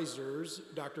advisors,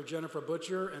 Dr. Jennifer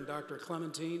Butcher and Dr.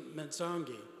 Clementine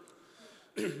Mensangi.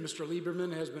 Mr.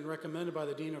 Lieberman has been recommended by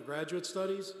the Dean of Graduate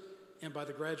Studies and by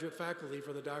the graduate faculty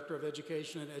for the Doctor of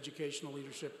Education and Educational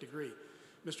Leadership degree.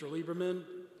 Mr. Lieberman,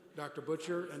 Dr.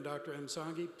 Butcher, and Dr.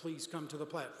 Mensangi, please come to the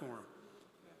platform.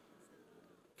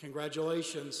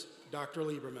 Congratulations, Dr.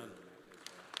 Lieberman.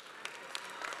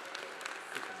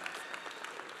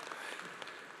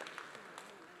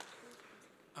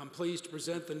 I'm pleased to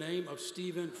present the name of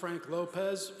Stephen Frank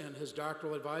Lopez and his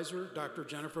doctoral advisor, Dr.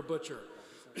 Jennifer Butcher.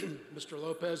 Mr.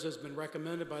 Lopez has been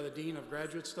recommended by the Dean of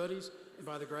Graduate Studies and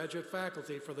by the graduate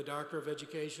faculty for the Doctor of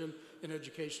Education and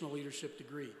Educational Leadership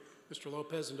degree. Mr.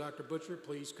 Lopez and Dr. Butcher,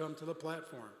 please come to the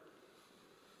platform.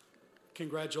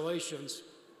 Congratulations,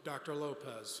 Dr.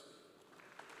 Lopez.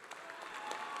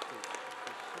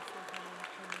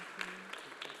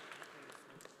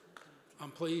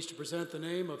 I'm pleased to present the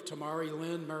name of Tamari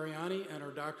Lynn Mariani and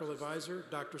her doctoral advisor,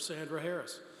 Dr. Sandra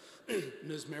Harris.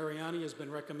 Ms. Mariani has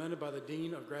been recommended by the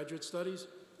Dean of Graduate Studies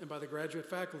and by the graduate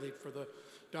faculty for the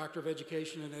Doctor of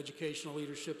Education and Educational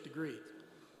Leadership degree.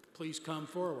 Please come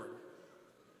forward.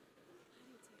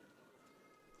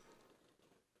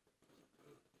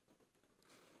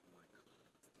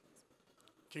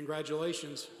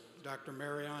 Congratulations, Dr.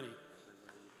 Mariani.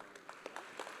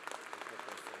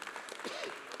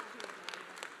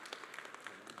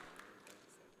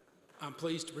 I'm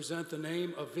pleased to present the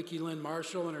name of Vicki Lynn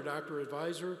Marshall and her doctoral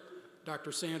advisor,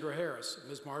 Dr. Sandra Harris.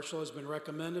 Ms. Marshall has been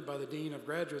recommended by the Dean of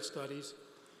Graduate Studies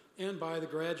and by the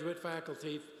graduate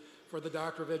faculty for the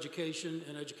Doctor of Education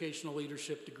and Educational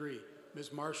Leadership degree.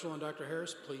 Ms. Marshall and Dr.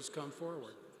 Harris, please come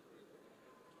forward.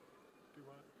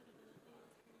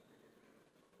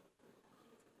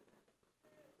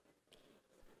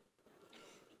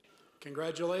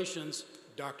 Congratulations,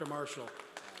 Dr. Marshall.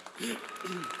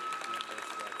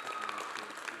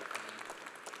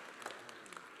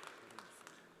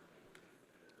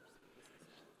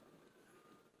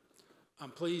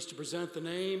 I'm pleased to present the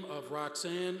name of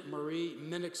Roxanne Marie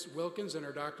Minix-Wilkins and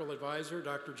her doctoral advisor,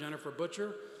 Dr. Jennifer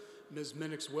Butcher. Ms.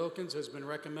 Minix-Wilkins has been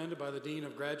recommended by the Dean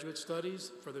of Graduate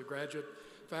Studies for the graduate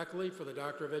faculty for the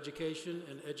Doctor of Education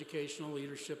and Educational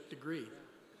Leadership degree.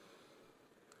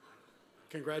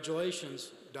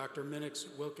 Congratulations, Dr.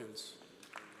 Minix-Wilkins.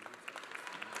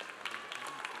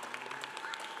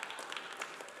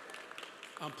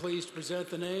 I'm pleased to present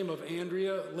the name of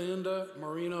Andrea Linda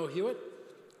Marino Hewitt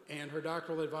and her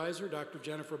doctoral advisor, Dr.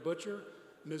 Jennifer Butcher.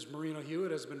 Ms. Marino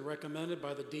Hewitt has been recommended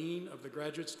by the Dean of the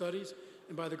Graduate Studies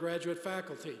and by the graduate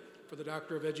faculty for the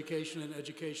Doctor of Education and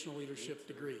Educational Leadership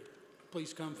degree.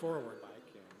 Please come forward.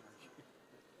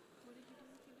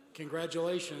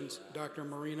 Congratulations, Dr.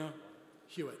 Marina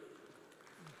Hewitt.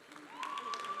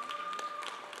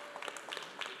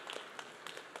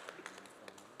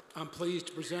 I'm pleased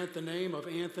to present the name of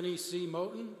Anthony C.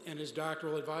 Moten and his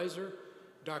doctoral advisor,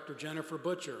 Dr. Jennifer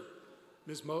Butcher.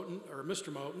 Ms. Moten, or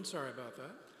Mr. Moten, sorry about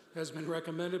that, has been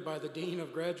recommended by the Dean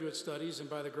of Graduate Studies and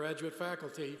by the graduate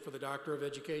faculty for the Doctor of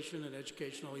Education and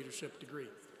Educational Leadership degree.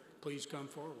 Please come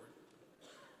forward.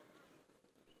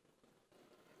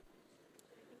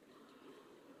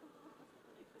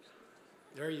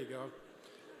 There you go.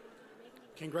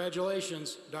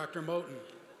 Congratulations, Dr. Moten.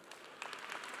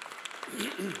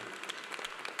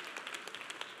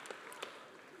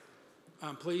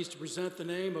 I'm pleased to present the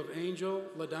name of Angel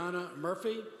LaDonna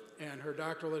Murphy and her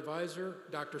doctoral advisor,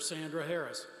 Dr. Sandra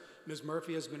Harris. Ms.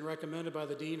 Murphy has been recommended by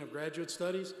the Dean of Graduate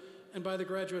Studies and by the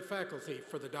graduate faculty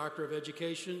for the Doctor of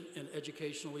Education and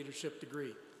Educational Leadership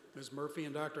degree. Ms. Murphy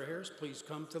and Dr. Harris, please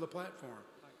come to the platform.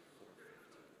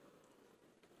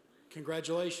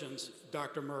 Congratulations,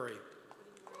 Dr. Murray.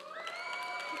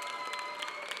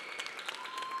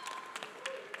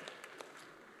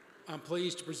 I'm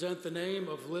pleased to present the name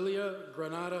of Lilia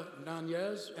Granada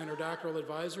Nanez and her doctoral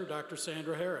advisor, Dr.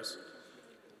 Sandra Harris.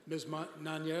 Ms.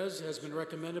 Nanez has been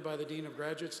recommended by the Dean of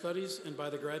Graduate Studies and by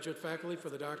the graduate faculty for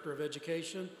the Doctor of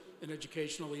Education and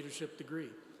Educational Leadership degree.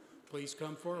 Please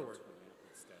come forward.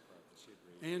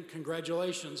 And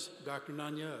congratulations, Dr.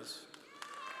 Nanez.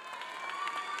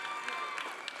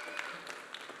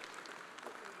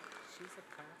 She's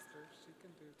a pastor. She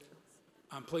can do this.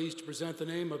 I'm pleased to present the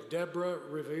name of Deborah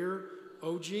Revere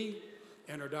Oji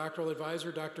and her doctoral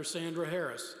advisor, Dr. Sandra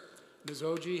Harris. Ms.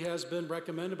 Oji has been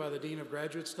recommended by the Dean of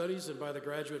Graduate Studies and by the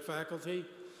graduate faculty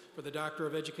for the Doctor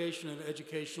of Education and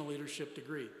Educational Leadership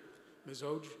degree. Ms.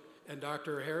 Oji and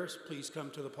Dr. Harris, please come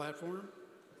to the platform.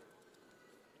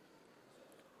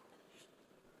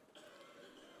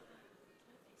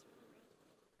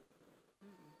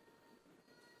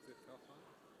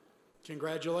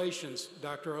 Congratulations,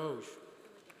 Dr. Oji.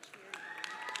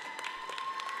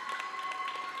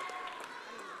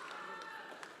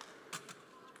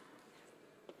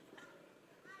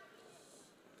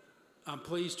 I'm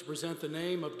pleased to present the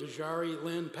name of Dejari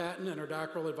Lynn Patton and her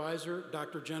doctoral advisor,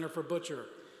 Dr. Jennifer Butcher.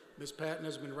 Ms. Patton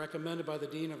has been recommended by the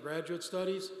Dean of Graduate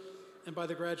Studies and by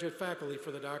the graduate faculty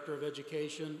for the Doctor of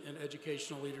Education and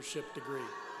Educational Leadership degree.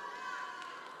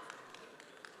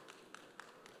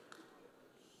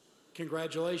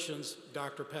 Congratulations,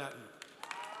 Dr. Patton.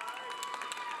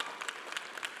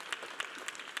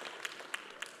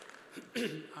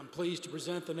 I'm pleased to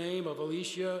present the name of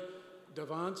Alicia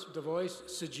DeVois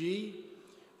Sagi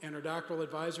and her doctoral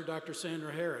advisor, Dr.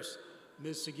 Sandra Harris.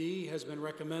 Ms. Sagi has been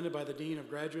recommended by the Dean of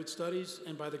Graduate Studies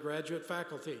and by the graduate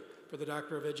faculty for the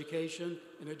Doctor of Education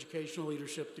and Educational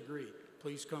Leadership degree.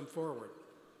 Please come forward.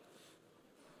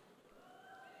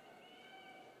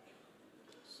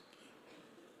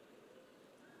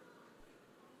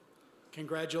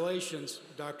 Congratulations,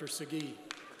 Dr. Sagi.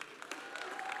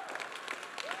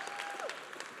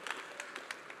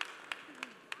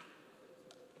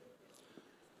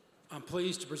 I'm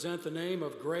pleased to present the name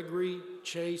of Gregory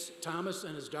Chase Thomas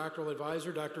and his doctoral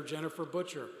advisor, Dr. Jennifer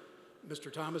Butcher.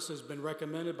 Mr. Thomas has been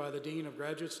recommended by the Dean of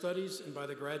Graduate Studies and by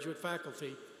the graduate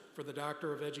faculty for the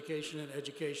Doctor of Education and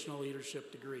Educational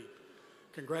Leadership degree.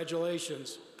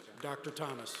 Congratulations, Dr.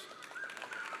 Thomas.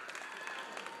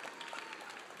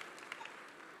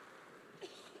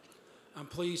 I'm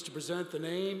pleased to present the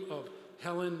name of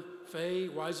Helen Faye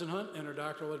Weisenhunt and her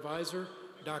doctoral advisor,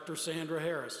 Dr. Sandra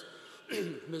Harris.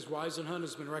 Ms. Weisenhunt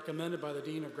has been recommended by the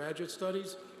Dean of Graduate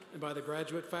Studies and by the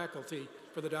graduate faculty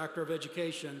for the Doctor of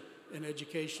Education and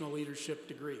Educational Leadership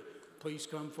degree. Please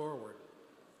come forward.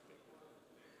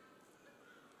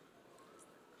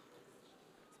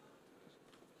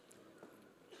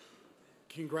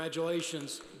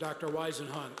 Congratulations, Dr.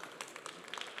 Weisenhunt.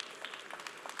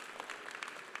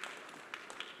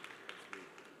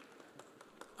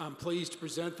 I'm pleased to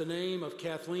present the name of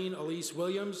Kathleen Elise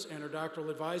Williams and her doctoral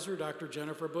advisor, Dr.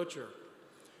 Jennifer Butcher.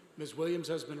 Ms. Williams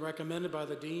has been recommended by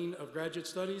the Dean of Graduate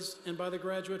Studies and by the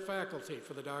graduate faculty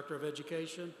for the Doctor of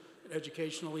Education and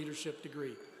Educational Leadership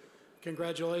degree.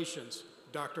 Congratulations,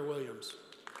 Dr. Williams.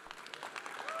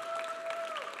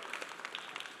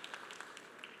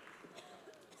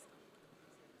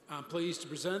 I'm pleased to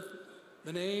present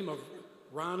the name of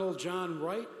Ronald John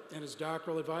Wright and his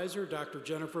doctoral advisor, Dr.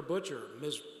 Jennifer Butcher.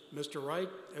 Mr. Wright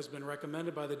has been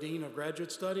recommended by the Dean of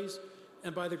Graduate Studies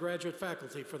and by the graduate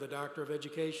faculty for the Doctor of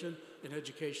Education and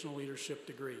Educational Leadership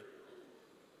degree.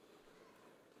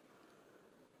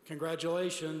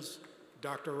 Congratulations,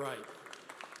 Dr. Wright.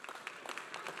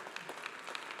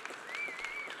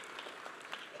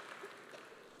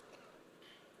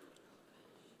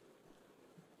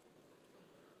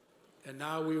 And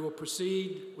now we will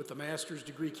proceed with the master's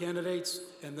degree candidates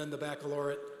and then the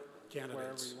baccalaureate candidates.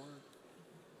 Wherever you want.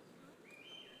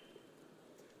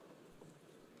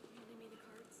 Handing me the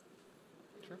cards?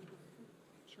 Sure.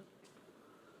 Sure.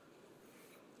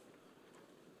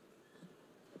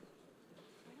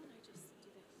 Why don't I just do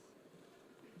this?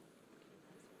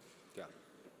 Yeah.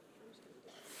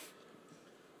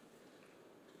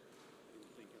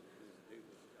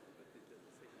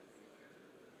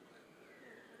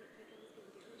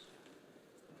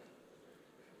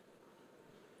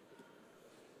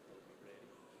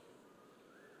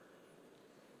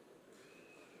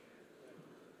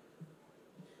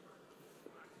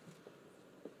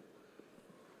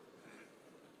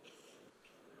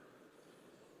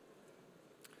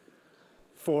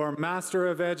 For Master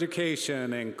of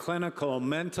Education in Clinical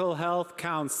Mental Health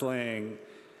Counseling,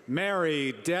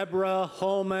 Mary Deborah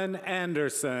Holman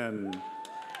Anderson.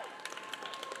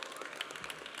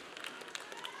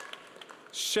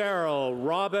 Cheryl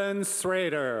Robin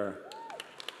Schrader.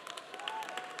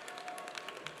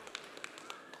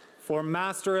 For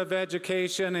Master of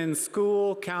Education in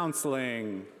School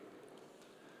Counseling,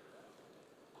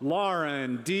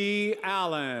 Lauren D.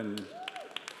 Allen.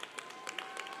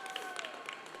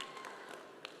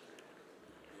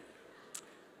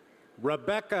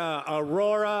 Rebecca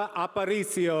Aurora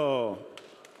Aparicio.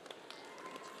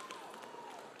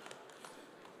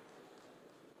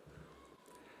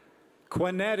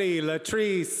 Quinetti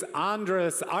Latrice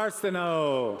Andres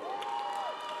Arsenault.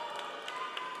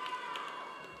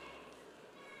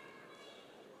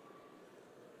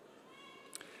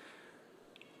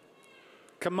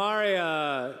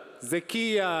 Kamaria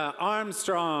Zakia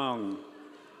Armstrong.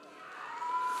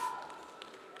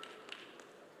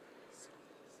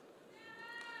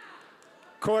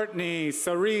 Courtney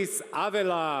Cerise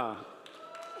Avila.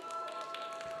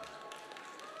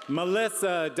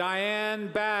 Melissa Diane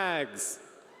Baggs.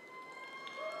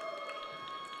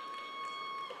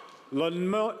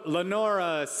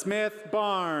 Lenora Smith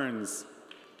Barnes.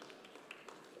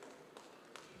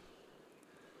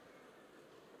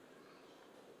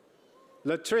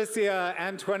 Latricia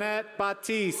Antoinette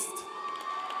Batiste.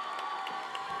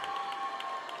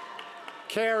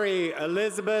 Carrie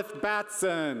Elizabeth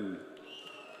Batson.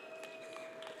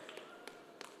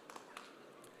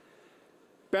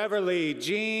 Beverly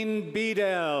Jean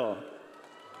Bedell.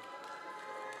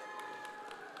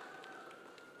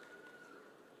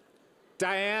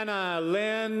 Diana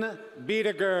Lynn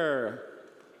Biediger.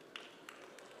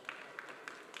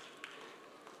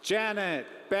 Janet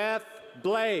Beth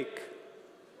Blake.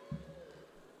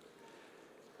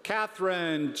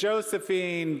 Catherine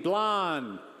Josephine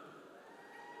Blon.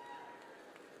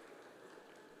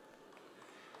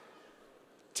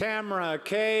 Tamara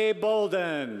K.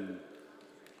 Bolden.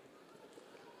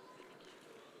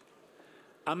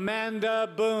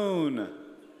 Amanda Boone.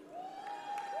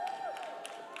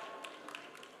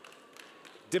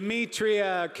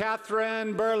 Demetria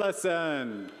Catherine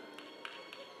Burleson.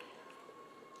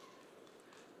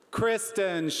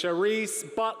 Kristen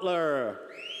Charisse Butler.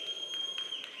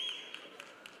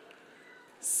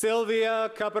 Sylvia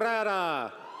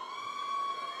Cabrera.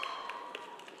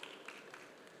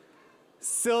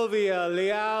 Sylvia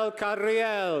Leal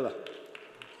Carriel.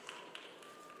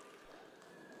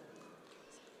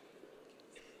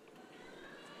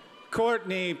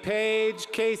 Courtney Paige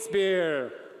Casebeer.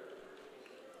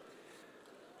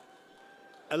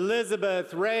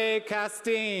 Elizabeth Ray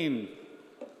Castine.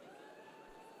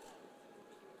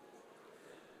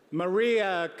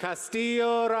 Maria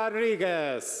Castillo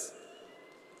Rodriguez.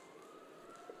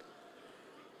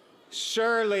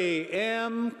 Shirley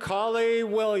M. Colley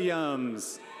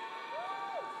Williams.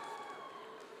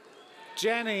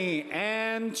 Jenny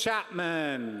Ann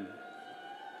Chapman.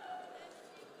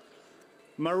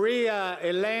 Maria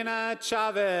Elena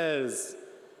Chavez.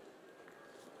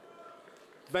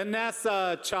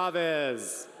 Vanessa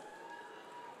Chavez.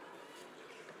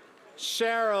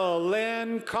 Cheryl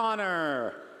Lynn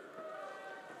Connor.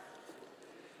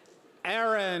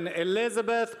 Erin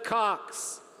Elizabeth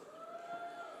Cox.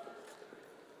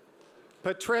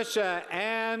 Patricia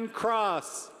Ann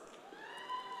Cross.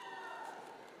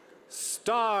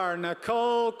 Star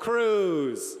Nicole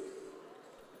Cruz.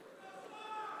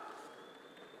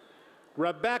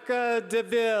 Rebecca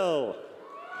DeVille.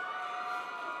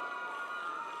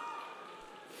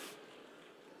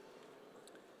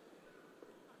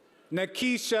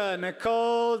 Nakisha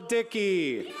Nicole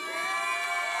Dickey.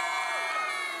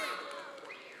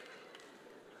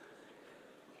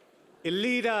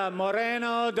 Elida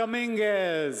Moreno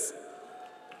Dominguez.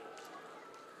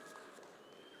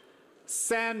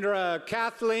 Sandra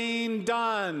Kathleen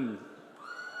Dunn.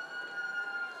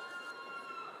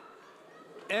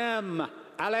 M.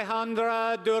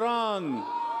 Alejandra Duron.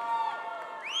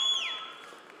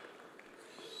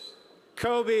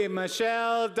 Kobe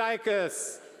Michelle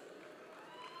Dicus.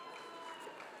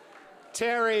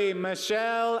 Terry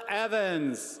Michelle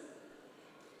Evans.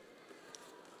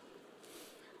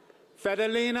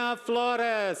 Fedelina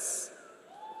Flores.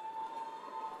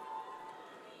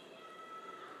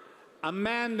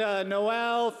 Amanda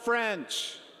Noel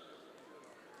French.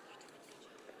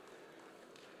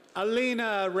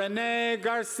 Alina Renee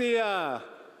Garcia.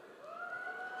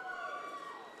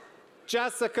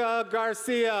 Jessica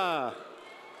Garcia.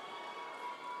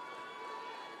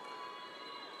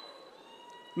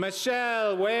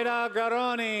 Michelle Weda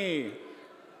Garoni.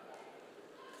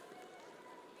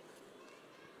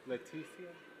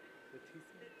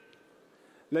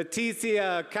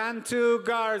 Leticia Cantu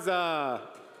Garza.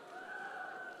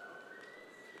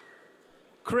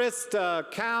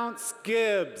 Krista Counts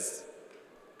Gibbs.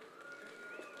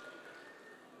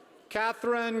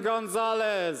 Catherine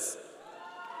Gonzalez.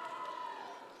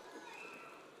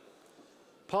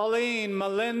 Pauline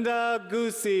Melinda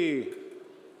Goosey.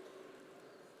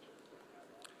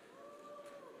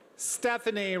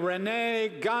 Stephanie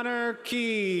Renee Gunner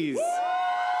Keys.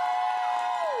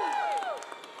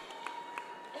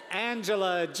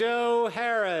 Angela Jo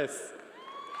Harris.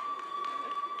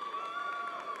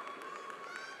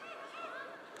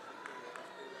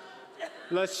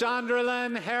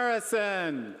 LaShondrelyn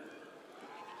Harrison.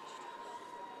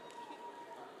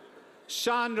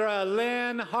 Chandra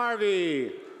Lynn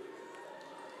Harvey.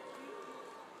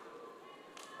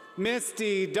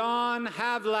 Misty Dawn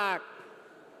Havlack.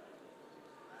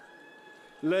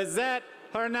 Lizette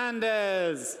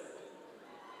Hernandez.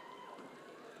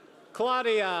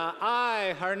 Claudia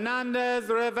I. Hernandez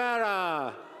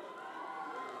Rivera.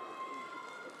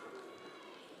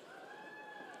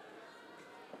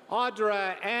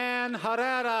 Audra Ann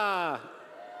Herrera.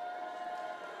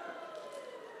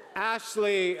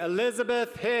 Ashley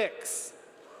Elizabeth Hicks.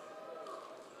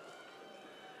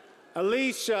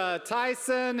 Alicia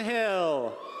Tyson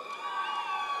Hill.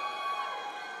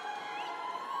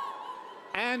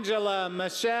 Angela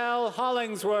Michelle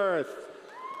Hollingsworth.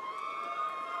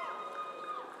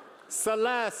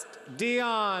 Celeste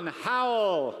Dion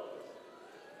Howell.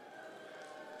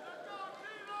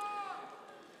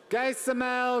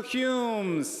 Gaisamel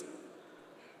Humes.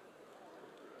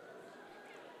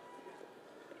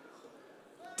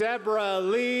 Deborah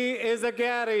Lee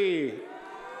Izagari.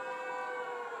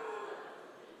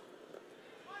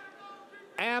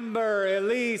 Amber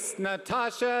Elise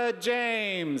Natasha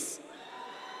James.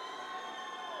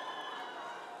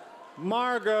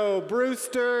 Margot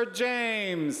Brewster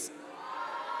James.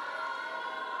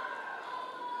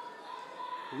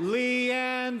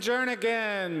 Leanne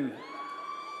Jernigan.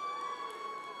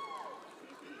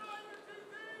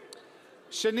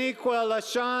 Shaniqua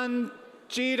LaShawn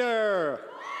Jeter.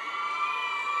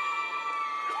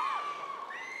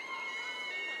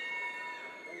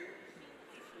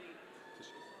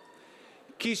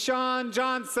 Keyshawn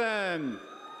Johnson.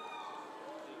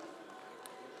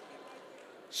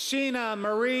 Sheena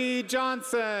Marie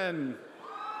Johnson.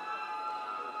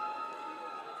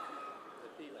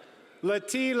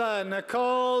 Latila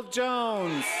Nicole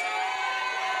Jones.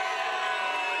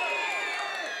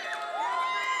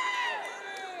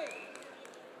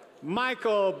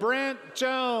 Michael Brent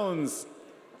Jones.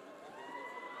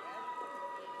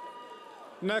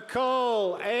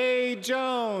 Nicole A.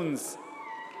 Jones.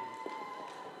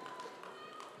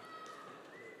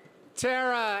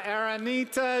 Tara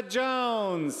Aranita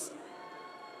Jones.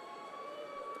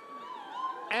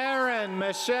 Erin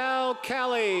Michelle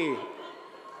Kelly.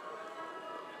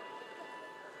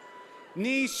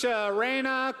 Nisha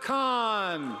Raina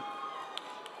Khan.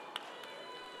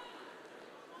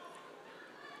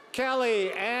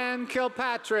 Kelly Ann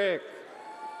Kilpatrick.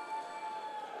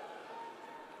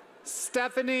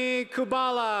 Stephanie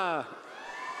Kubala.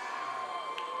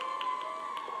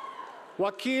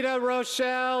 Wakita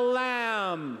Rochelle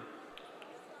Lamb.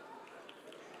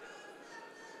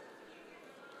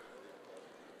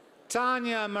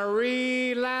 Tanya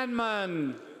Marie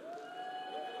Landman.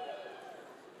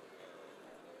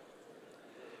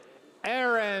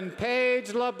 Erin Paige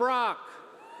LeBrock.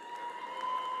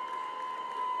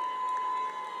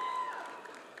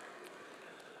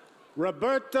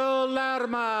 Roberto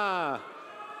Lerma.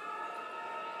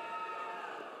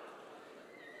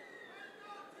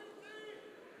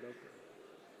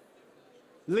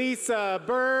 Lisa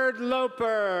Bird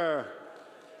Loper.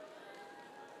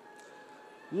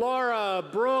 Laura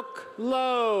Brooke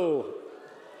Lowe.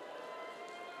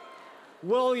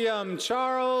 William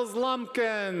Charles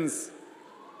Lumpkins.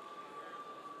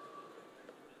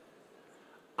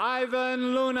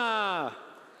 Ivan Luna.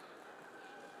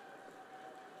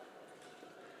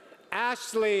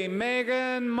 Ashley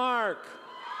Megan Mark.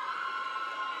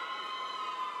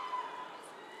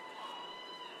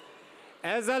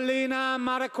 Ezalina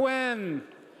Maraquin.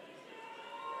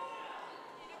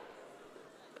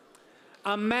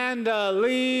 Amanda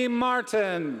Lee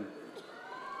Martin.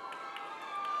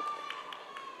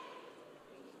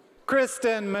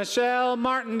 Kristen Michelle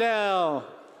Martindale.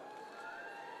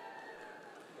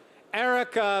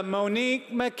 Erica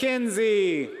Monique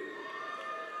McKenzie.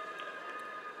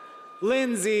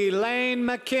 Lindsay Lane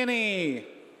McKinney.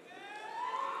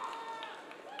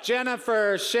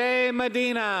 Jennifer Shea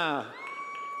Medina.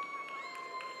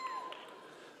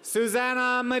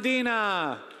 Susanna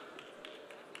Medina.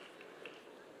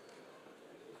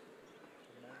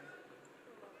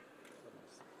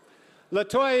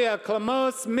 Latoya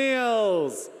Clamos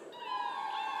Mills.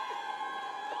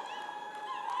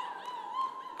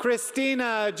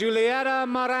 Christina Julieta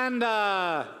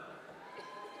Miranda.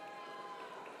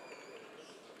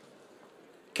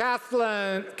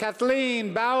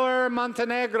 Kathleen Bauer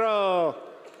Montenegro.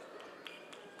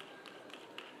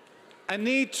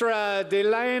 Anitra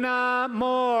Delana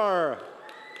Moore.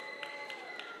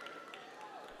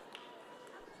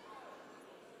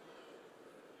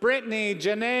 Brittany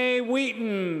Janae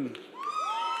Wheaton.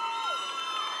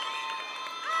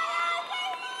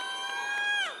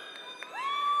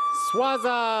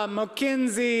 Swaza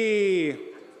McKinsey.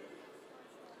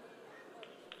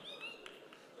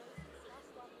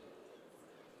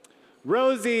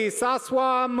 Rosie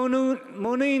Saswa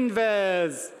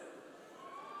Muninvez.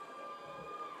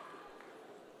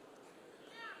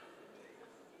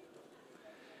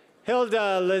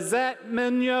 Hilda Lizette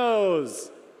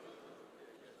Munoz.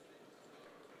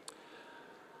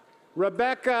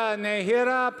 Rebecca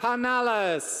Nehira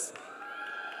Panales.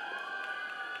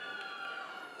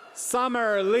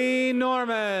 Summer Lee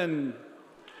Norman.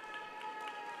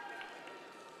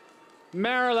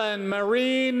 Marilyn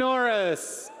Marie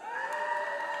Norris.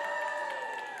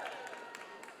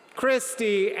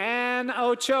 Christy Ann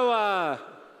Ochoa.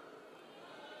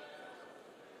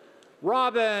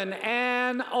 Robin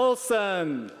Ann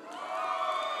Olson.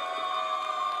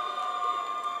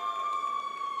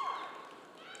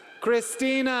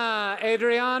 Christina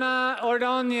Adriana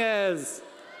Ordonez.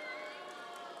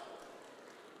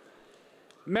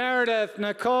 Meredith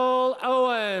Nicole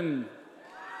Owen.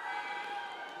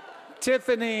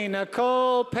 Tiffany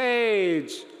Nicole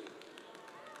Page.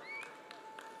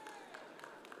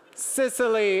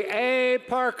 Cicely A.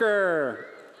 Parker.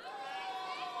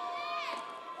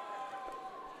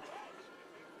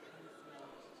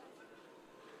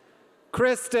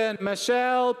 Kristen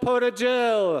Michelle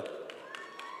Potagil.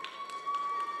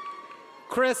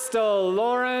 Crystal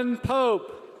Lauren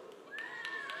Pope.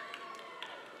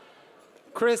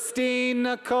 Christine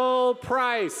Nicole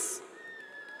Price.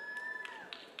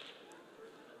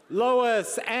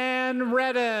 Lois Ann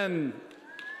Redden.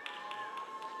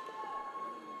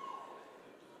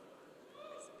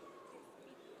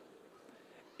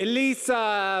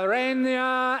 Elisa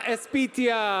Reina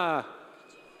Espitia.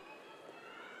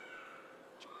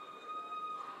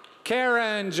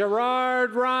 Karen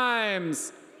Gerard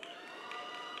Rhymes.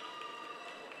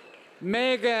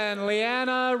 Megan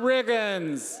Leanna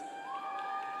Riggins.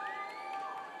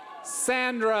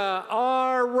 Sandra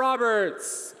R.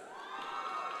 Roberts.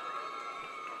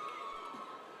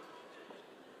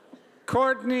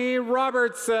 Courtney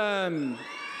Robertson.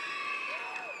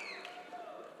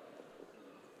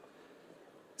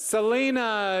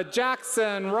 Selena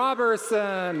Jackson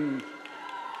Robertson.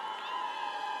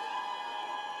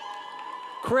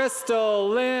 Crystal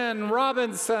Lynn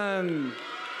Robinson.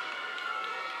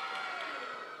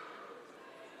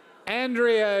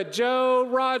 Andrea Jo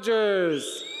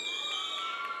Rogers.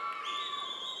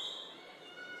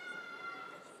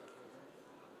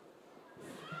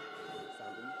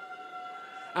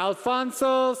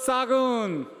 Alfonso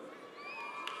Sagun.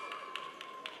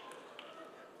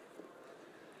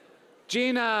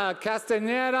 Gina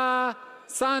Castaneda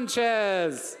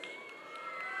Sanchez.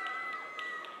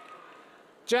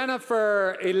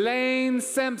 Jennifer Elaine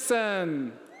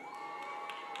Simpson.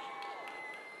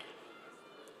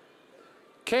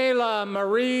 Kayla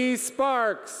Marie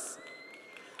Sparks.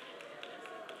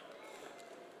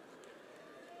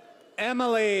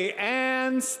 Emily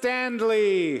Ann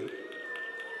Standley.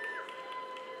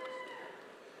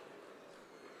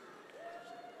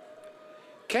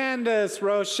 Candace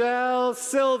Rochelle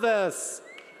Silvas.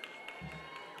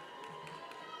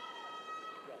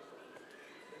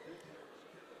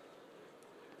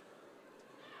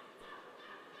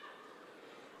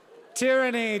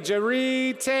 Tyranny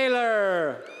Jaree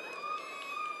Taylor.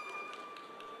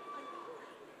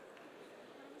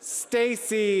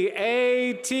 Stacy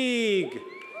A. Teague.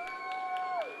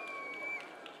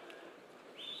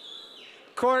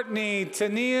 Courtney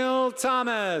Tennille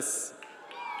Thomas.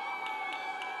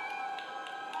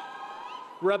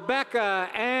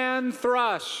 Rebecca Ann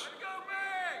Thrush.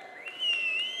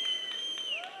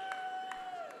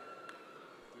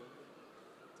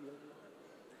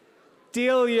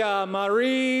 Delia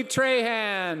Marie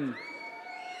Trahan.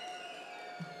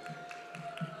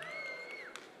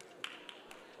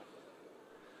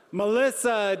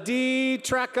 Melissa D.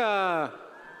 Trecca.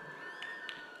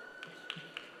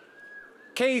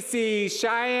 Casey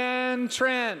Cheyenne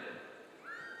Trent.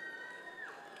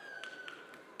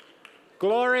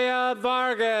 Gloria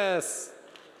Vargas.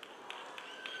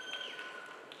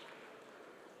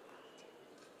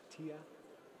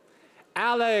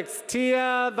 Alex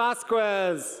Tia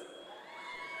Vasquez.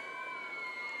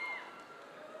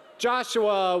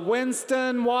 Joshua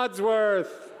Winston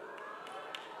Wadsworth.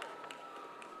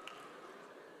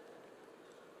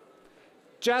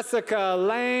 Jessica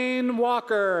Lane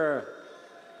Walker.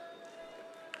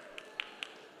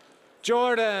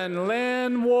 Jordan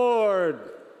Lynn Ward.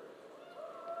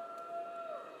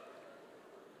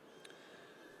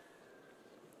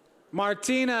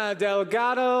 Martina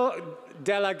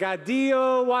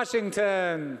Delegadillo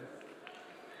Washington.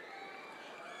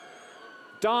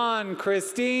 Dawn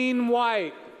Christine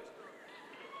White.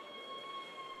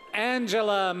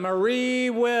 Angela Marie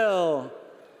Will.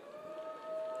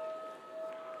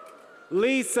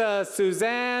 Lisa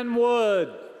Suzanne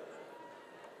Wood.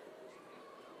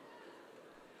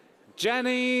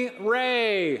 Jenny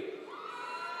Ray.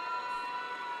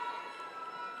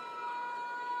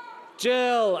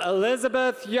 Jill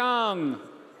Elizabeth Young.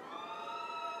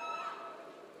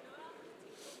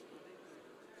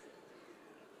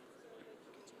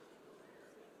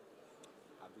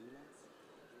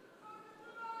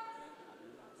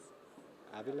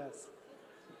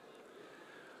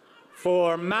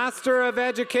 For Master of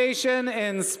Education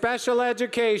in Special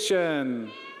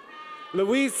Education,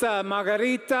 Luisa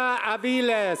Margarita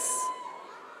Aviles.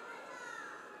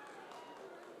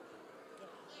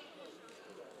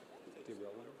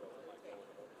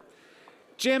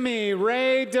 Jimmy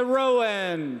Ray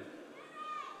DeRowan.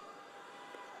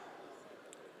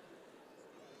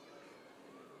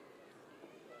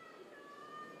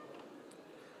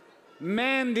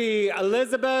 Mandy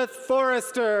Elizabeth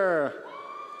Forrester.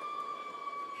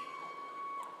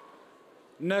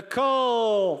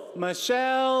 Nicole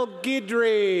Michelle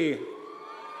Guidry.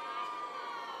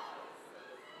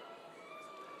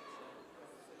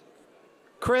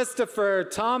 Christopher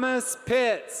Thomas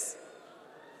Pitts.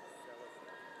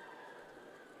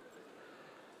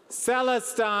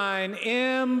 Celestine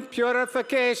M.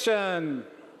 Purification.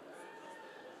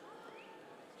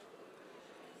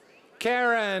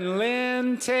 Karen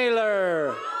Lynn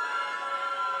Taylor.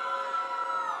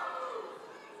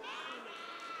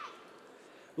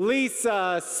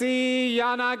 Lisa C.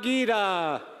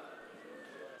 Yanagida.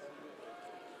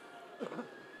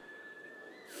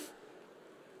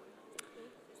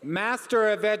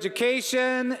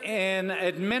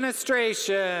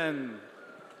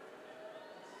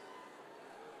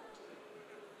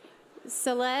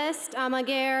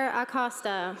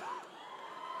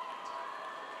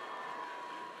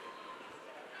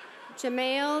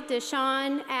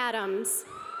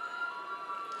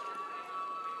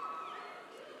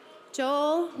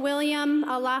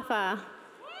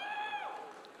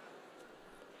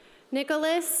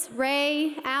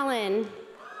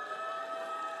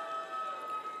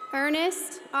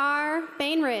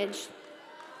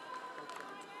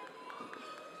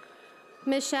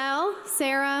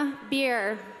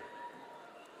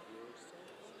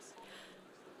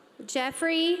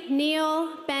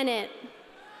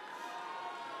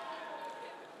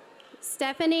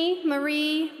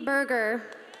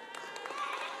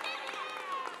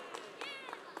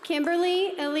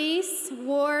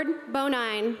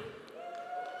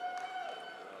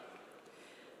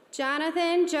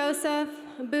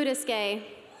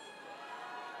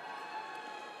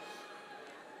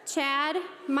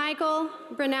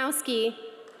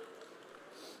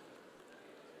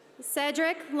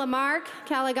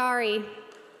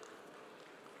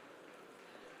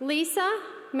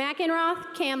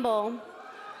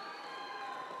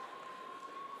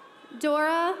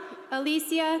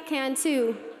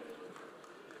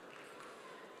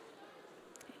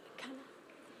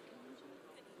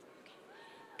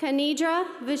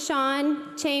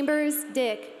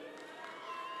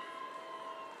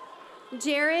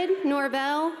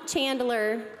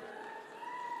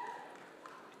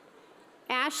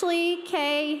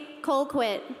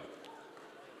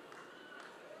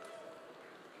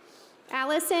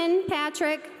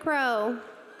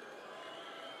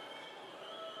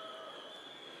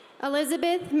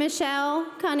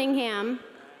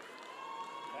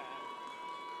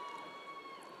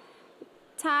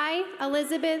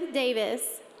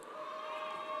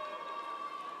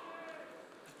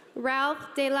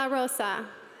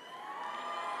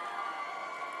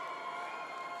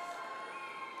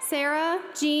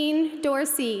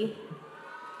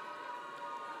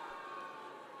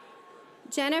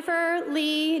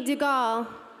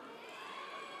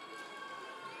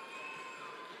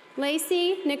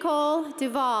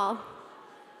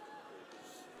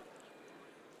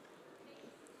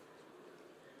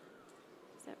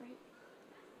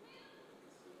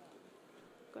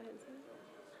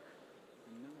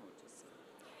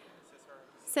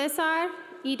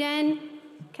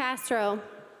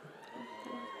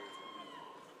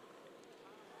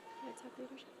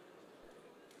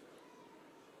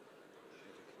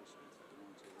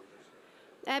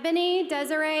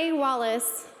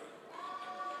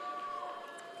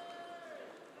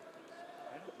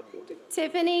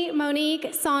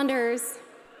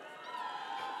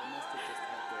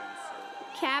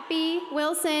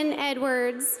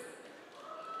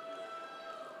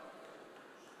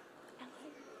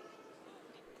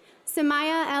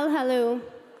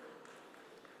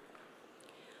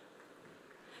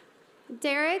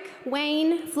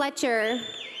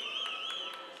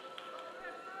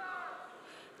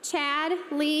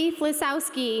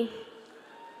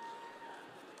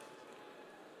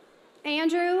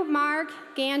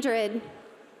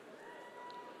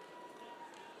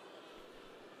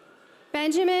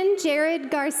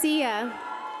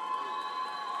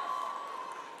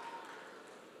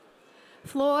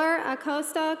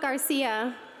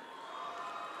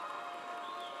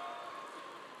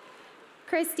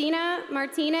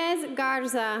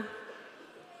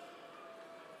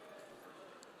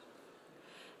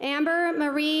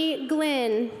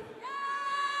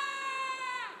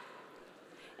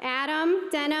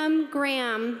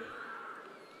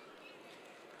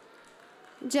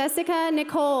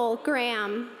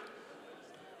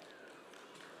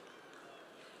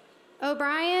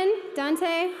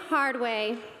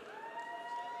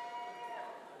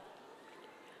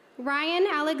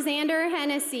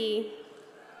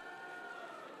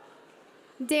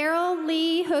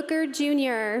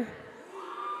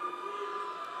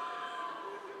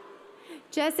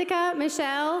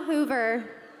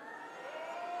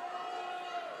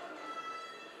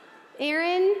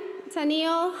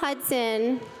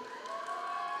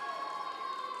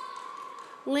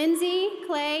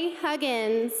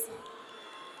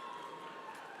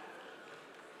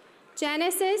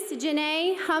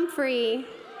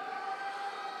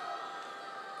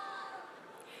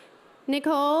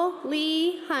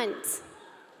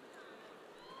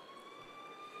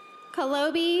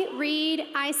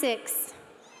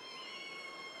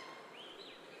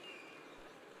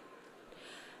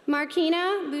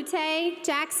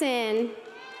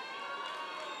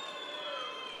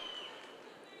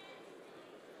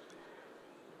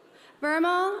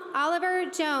 Vermal Oliver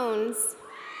Jones.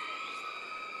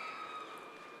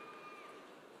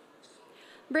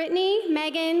 Brittany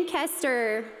Megan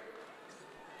Kester.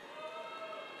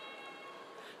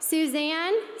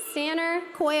 Suzanne Stanner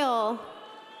Coyle.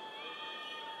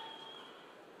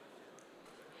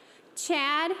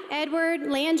 Chad Edward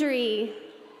Landry.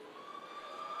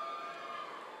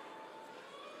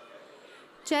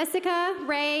 Jessica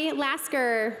Ray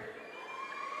Lasker.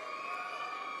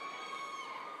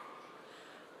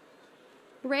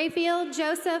 Rayfield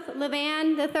Joseph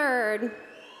Levan III.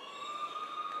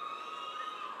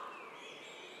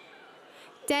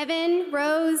 Devin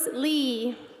Rose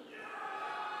Lee.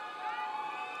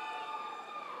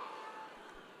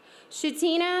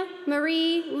 Shatina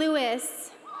Marie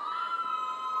Lewis.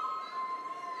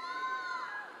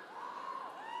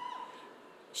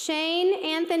 Shane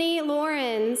Anthony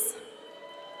Lawrence.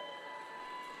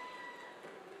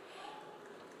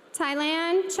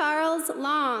 Thailand Charles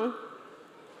Long.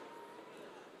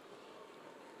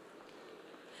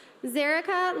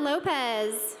 Zerica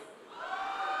Lopez.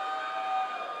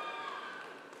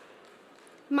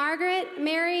 Margaret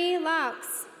Mary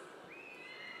Laux.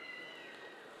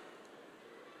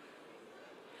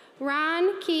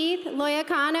 Ron Keith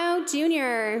Loyacano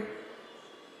Jr.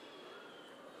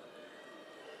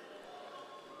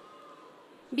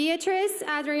 Beatrice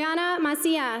Adriana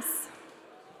Macias.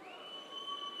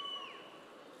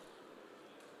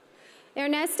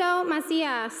 Ernesto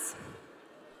Macias.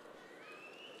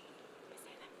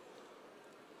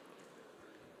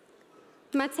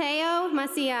 Mateo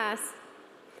Macias.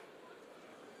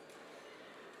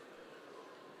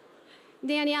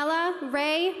 Daniela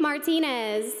Ray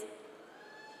Martinez.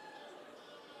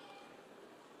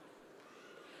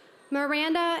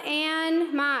 Miranda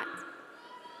Ann Mott.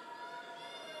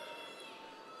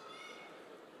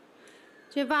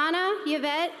 Giovanna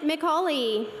Yvette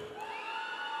McCauley.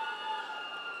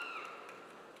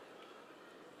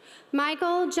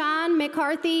 Michael John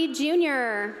McCarthy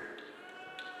Jr.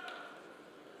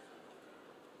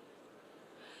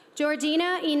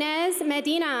 Georgina Inez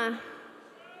Medina.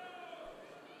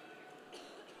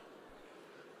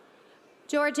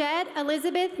 Georgette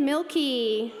Elizabeth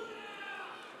Milkey.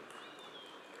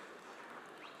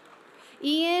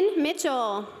 Ian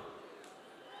Mitchell.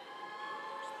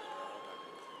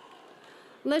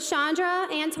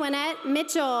 LaShondra Antoinette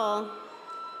Mitchell.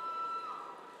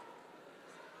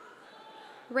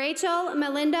 Rachel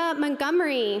Melinda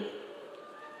Montgomery.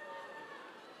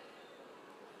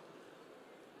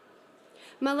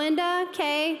 Melinda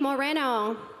K.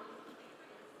 Moreno.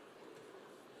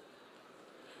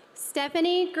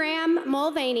 Stephanie Graham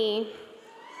Mulvaney.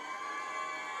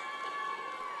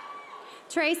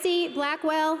 Tracy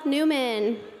Blackwell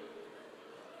Newman.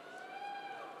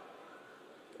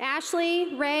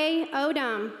 Ashley Ray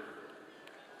Odom.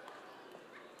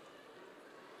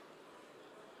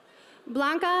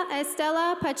 Blanca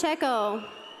Estela Pacheco.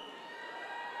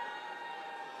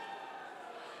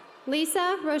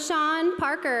 Lisa Roshan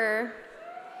Parker.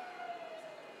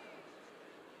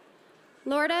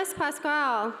 Lourdes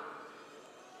Pascual.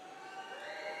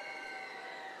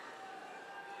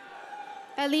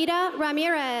 Alida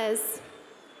Ramirez.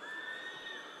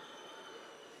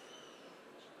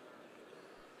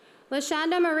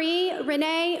 LaShonda Marie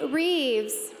Renee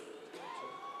Reeves.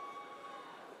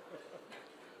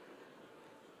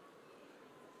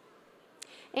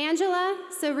 Angela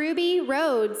Sarubi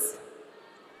Rhodes.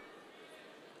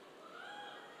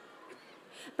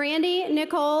 Brandy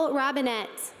Nicole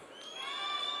Robinette.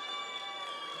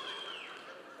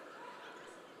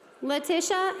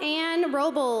 Letitia Ann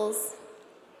Robles.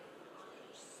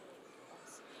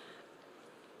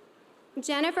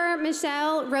 Jennifer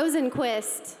Michelle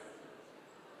Rosenquist.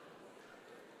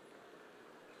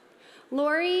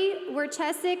 Lori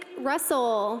Werchesik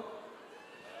Russell.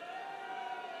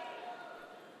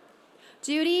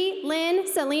 Judy Lynn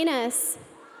Salinas.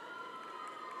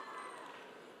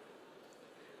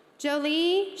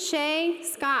 Jolie Shea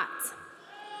Scott.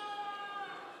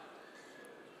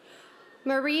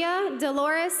 Maria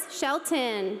Dolores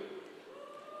Shelton.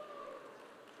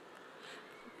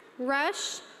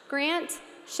 Rush Grant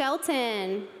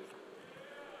Shelton.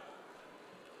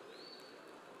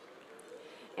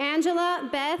 Angela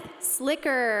Beth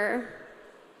Slicker.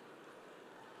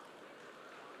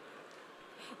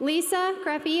 Lisa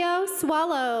Grafio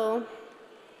Swallow.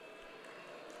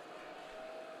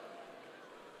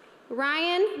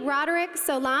 Ryan Roderick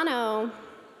Solano.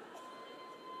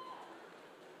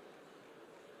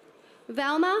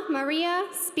 Velma Maria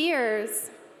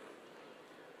Spears.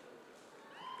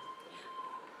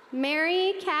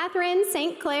 Mary Catherine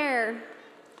St. Clair.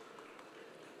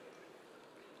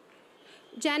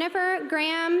 Jennifer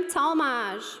Graham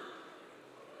Talmage.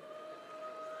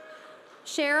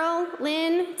 Cheryl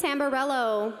Lynn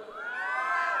Tamborello.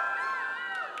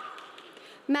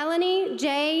 Melanie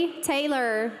J.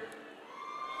 Taylor.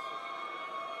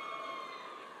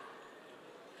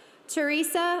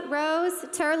 Teresa Rose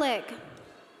Turlick.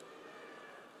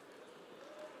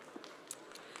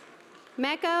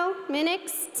 Mecco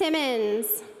Minix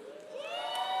Timmons.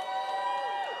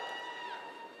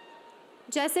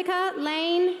 Jessica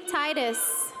Lane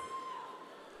Titus.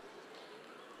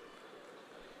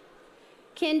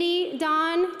 Kendi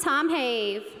Dawn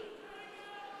Tomhave.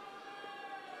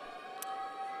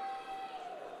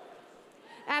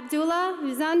 Abdullah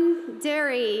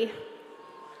Zunderi.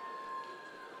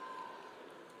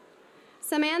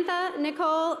 Samantha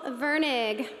Nicole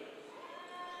Vernig.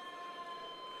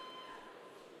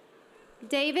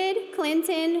 David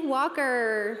Clinton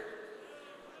Walker.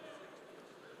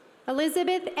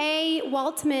 Elizabeth A.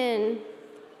 Waltman.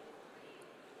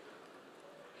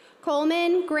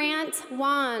 Coleman Grant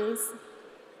Wands.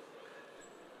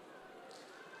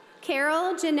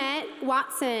 Carol Jeanette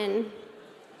Watson.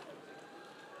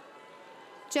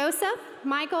 Joseph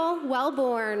Michael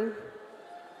Wellborn.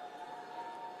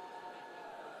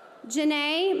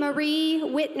 Janae Marie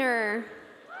Whitner.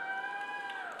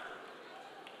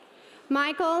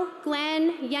 Michael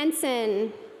Glenn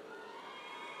Jensen.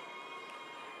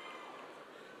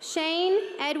 Shane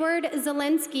Edward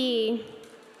Zielinski.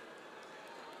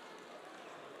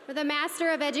 For the Master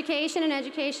of Education and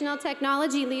Educational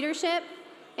Technology Leadership,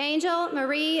 Angel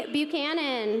Marie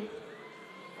Buchanan.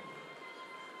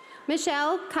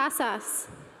 Michelle Casas.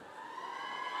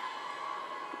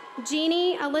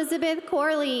 Jeannie Elizabeth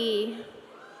Corley.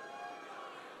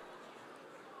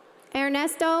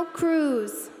 Ernesto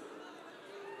Cruz.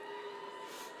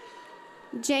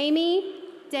 Jamie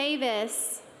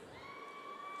Davis.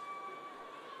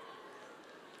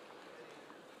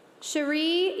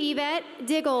 Cherie Yvette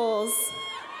Diggles.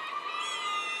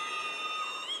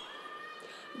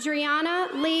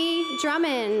 Driana Lee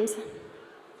Drummond.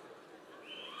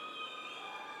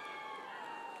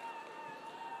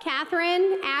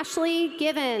 Catherine Ashley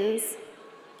Givens.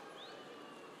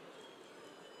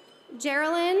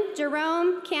 Geraldine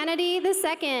Jerome Kennedy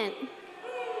II.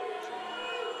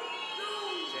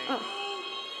 Oh.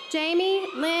 Jamie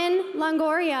Lynn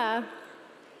Longoria.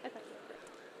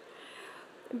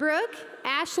 Brooke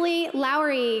Ashley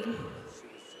Lowry.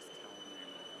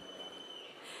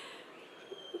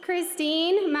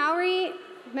 Christine Maury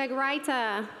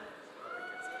Megrita.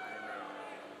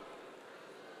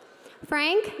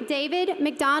 Frank David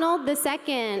McDonald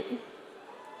II.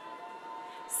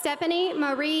 Stephanie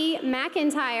Marie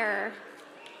McIntyre.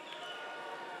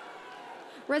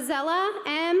 Rosella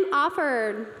M.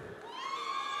 Offord.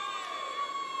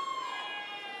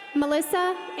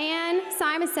 Melissa Ann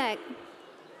Simasek.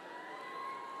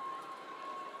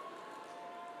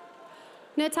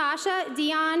 Natasha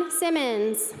Dion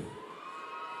Simmons.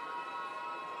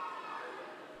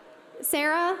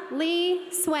 Sarah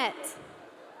Lee Sweat.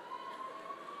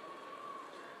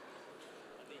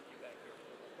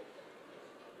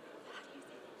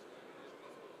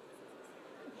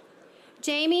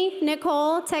 Jamie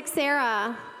Nicole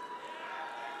Texera.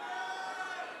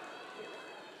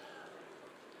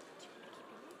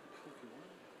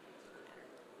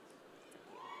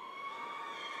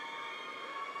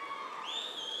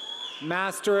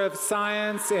 Master of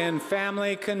Science in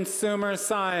Family Consumer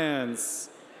Science,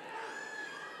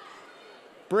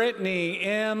 Brittany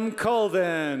M.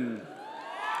 Colvin.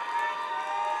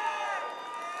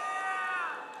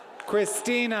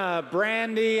 Christina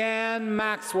Brandy Ann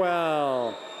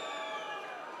Maxwell.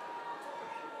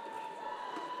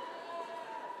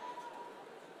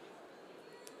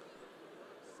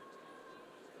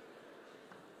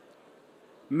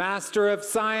 Master of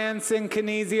Science in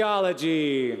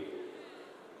Kinesiology,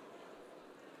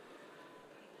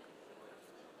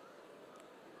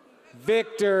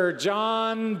 Victor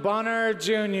John Bunner,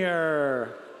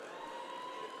 Jr.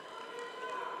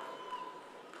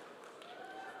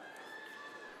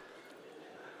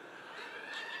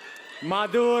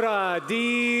 Madura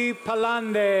D.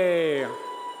 Palande.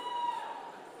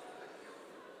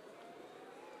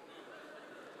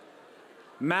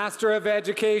 Master of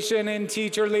Education in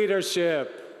Teacher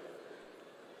Leadership,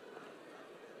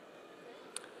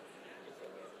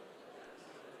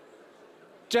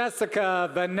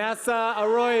 Jessica Vanessa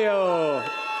Arroyo.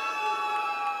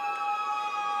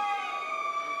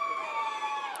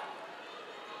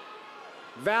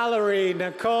 Valerie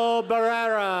Nicole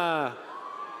Barrera.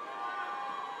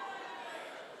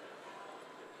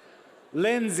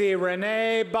 Lindsay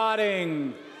Renee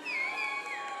Botting.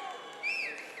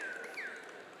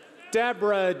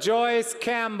 Deborah Joyce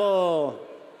Campbell.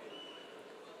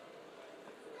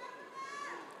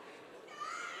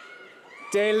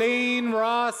 Daleen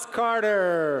Ross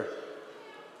Carter.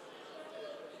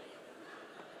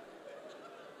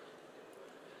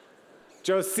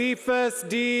 Josephus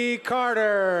D.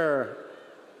 Carter.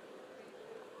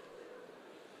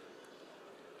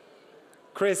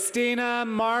 Christina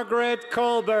Margaret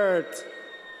Colbert.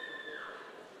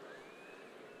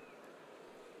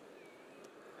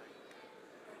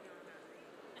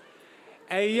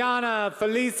 Ayana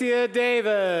Felicia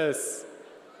Davis.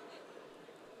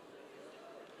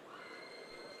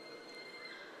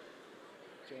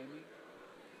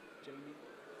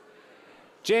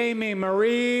 Jamie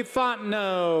Marie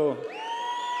Fontenot.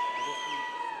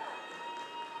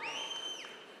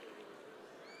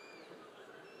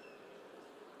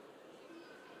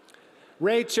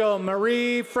 Rachel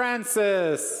Marie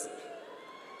Francis.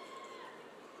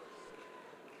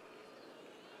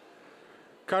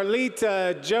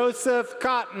 Carlita Joseph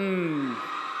Cotton.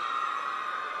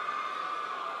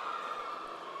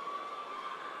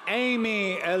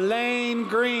 Amy Elaine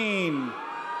Green.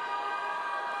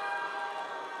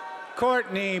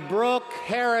 Courtney Brooke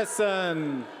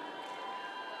Harrison.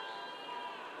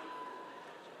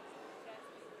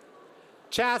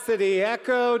 Chastity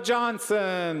Echo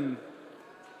Johnson.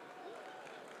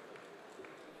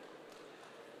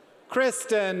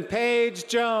 Kristen Paige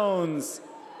Jones.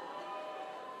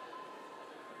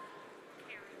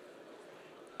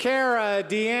 Kara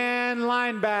Deanne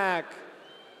Lineback.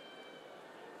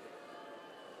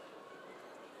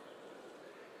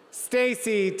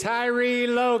 Stacy Tyree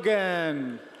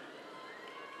Logan.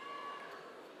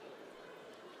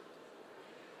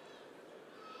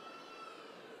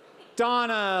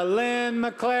 Donna Lynn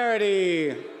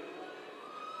McClarity.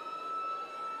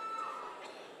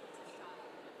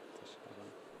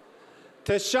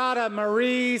 Tashada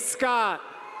Marie Scott.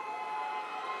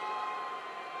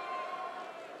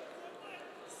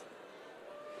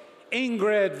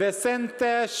 Ingrid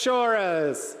Vicente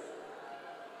Shores.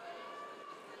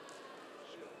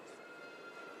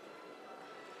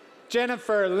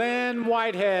 Jennifer Lynn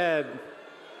Whitehead.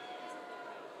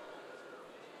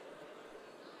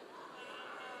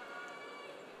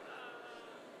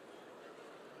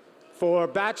 For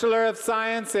Bachelor of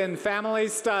Science in Family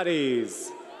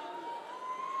Studies.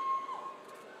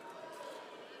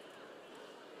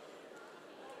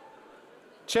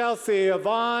 Chelsea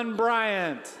Yvonne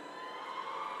Bryant.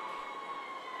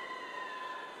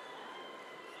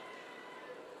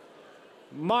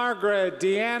 Margaret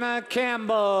Deanna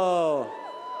Campbell.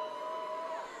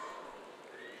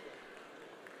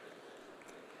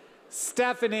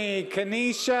 Stephanie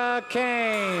Kanisha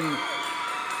Kane.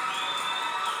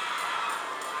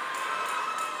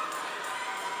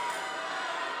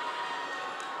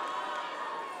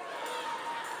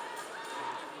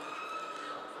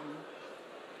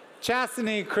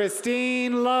 Chastity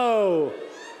Christine Lowe.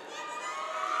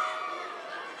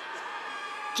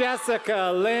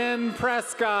 Jessica Lynn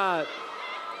Prescott.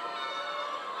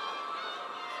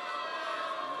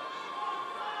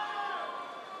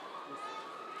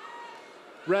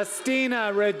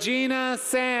 Rustina Regina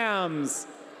Sams.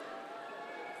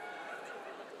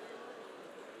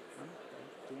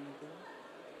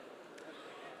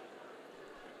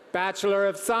 Bachelor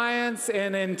of Science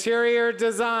in Interior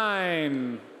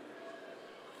Design.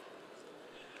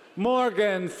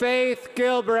 Morgan Faith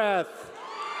Gilbreth.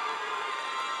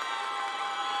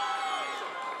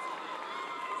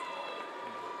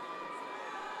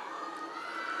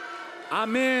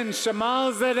 Amin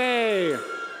Shamalzadeh.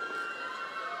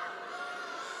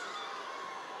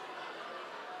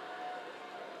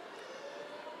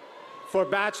 For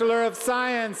Bachelor of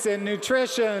Science in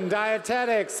Nutrition,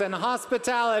 Dietetics, and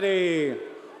Hospitality,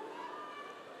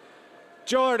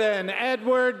 Jordan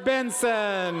Edward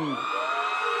Benson.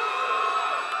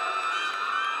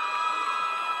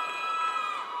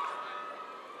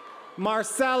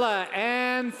 Marcella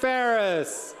Ann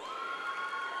Ferris.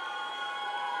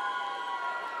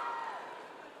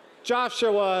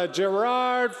 Joshua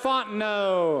Gerard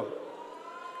Fontenot.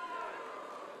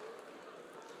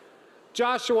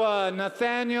 Joshua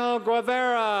Nathaniel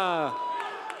Guevara.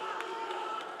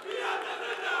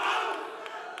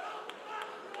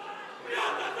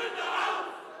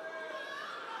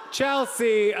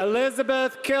 Chelsea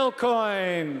Elizabeth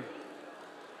Kilcoyne.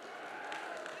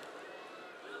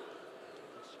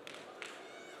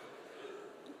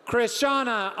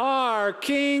 Krishana R.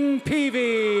 King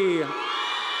Peavy.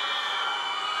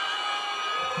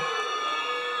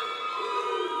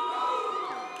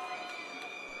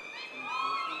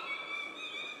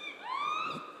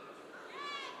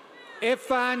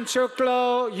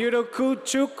 Ifanchukwu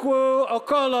Yurukuchukwu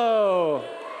Okolo.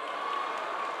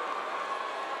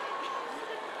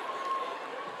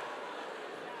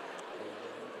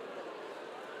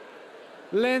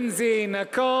 Lindsay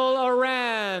Nicole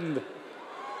Arand.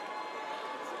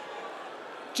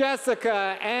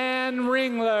 Jessica Ann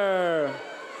Ringler.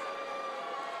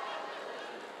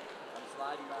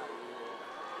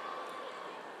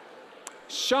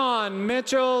 Sean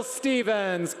Mitchell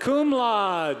Stevens, cum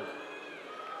laude.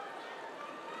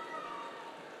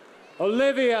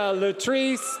 Olivia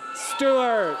Latrice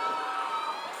Stewart.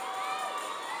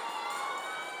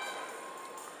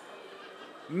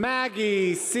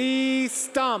 Maggie C.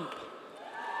 Stump.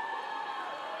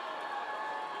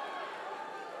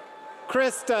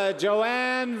 Krista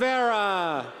Joanne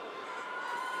Vera.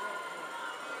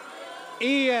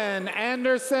 Ian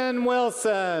Anderson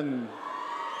Wilson.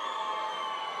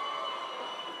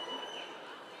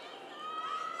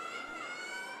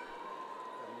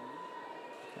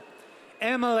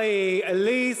 Emily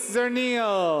Elise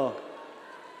Zerniel.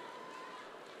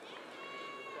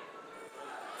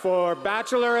 For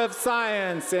Bachelor of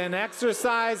Science in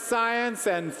Exercise Science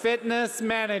and Fitness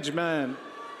Management.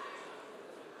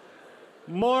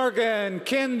 Morgan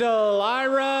Kendall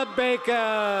Ira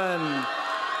Bacon.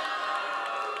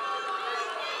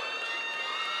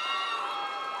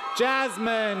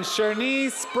 Jasmine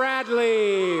Shernice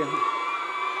Bradley.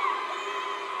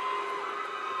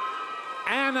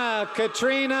 Anna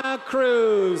Katrina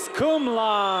Cruz, cum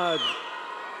laude.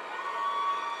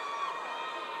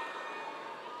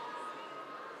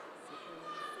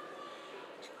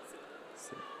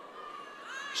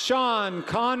 Sean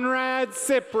Conrad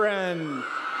Cyprin.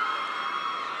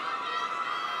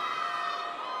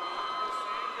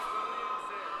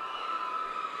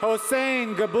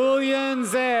 Hossein Gabulian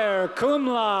Zer, cum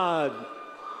laude.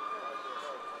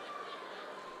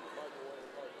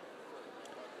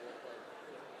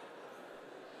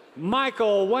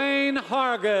 Michael Wayne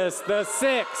Hargis, the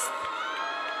sixth.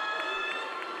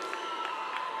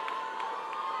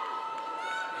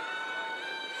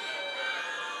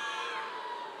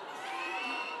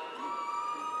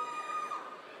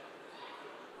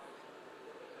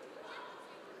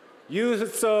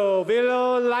 Yuso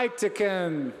Vilo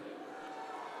Leitiken,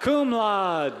 cum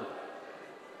laude.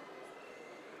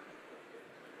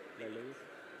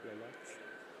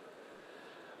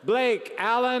 Blake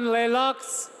Allen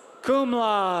Lelux, cum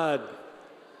laude.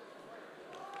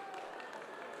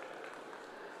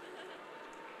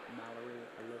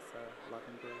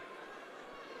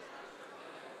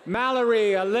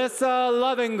 Mallory Alyssa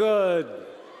Lovingood.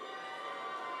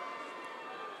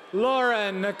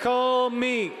 Lauren Nicole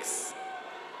Meeks.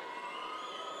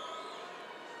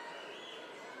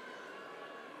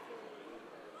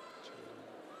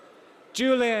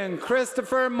 Julian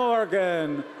Christopher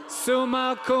Morgan,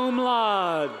 summa cum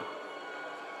laude.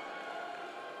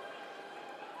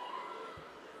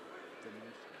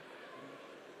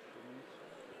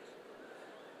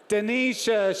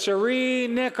 Denisha Cherie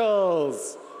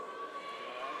Nichols.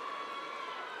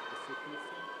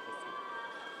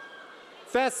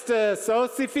 Festus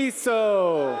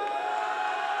Osifiso.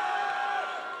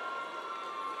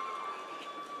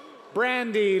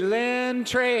 Brandy Lynn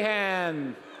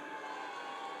Trahan.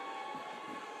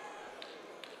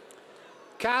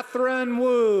 Catherine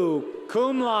Wu,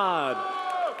 cum laude.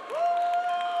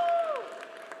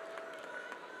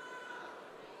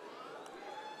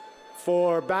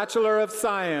 For Bachelor of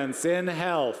Science in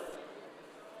Health.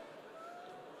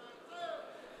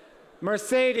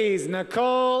 Mercedes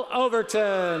Nicole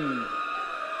Overton.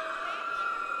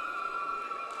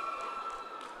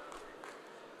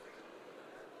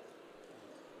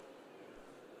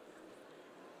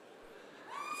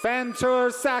 Fantur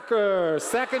Sakur,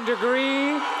 second degree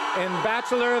in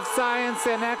Bachelor of Science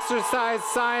in Exercise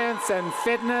Science and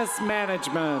Fitness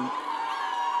Management.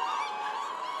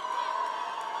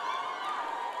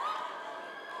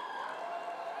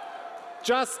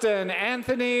 Justin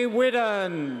Anthony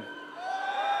Whiddon.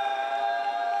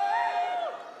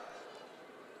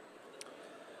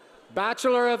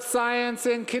 Bachelor of Science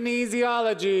in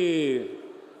Kinesiology.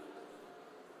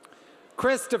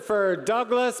 Christopher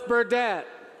Douglas Burdett.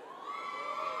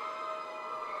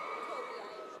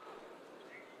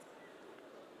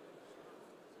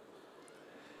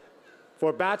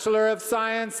 For Bachelor of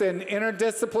Science in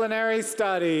Interdisciplinary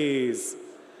Studies.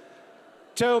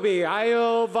 Toby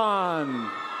Ayo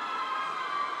Vaughn.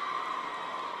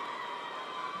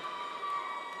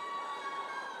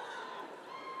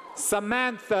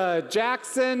 Samantha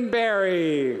Jackson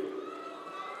Berry.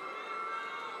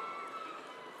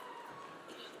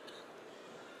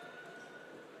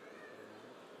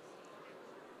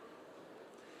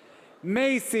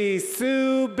 Macy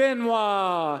Sue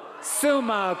Benoit,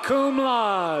 summa cum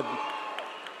laude.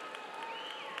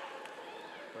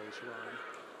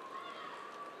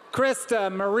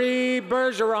 Krista Marie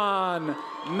Bergeron,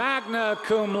 magna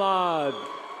cum laude.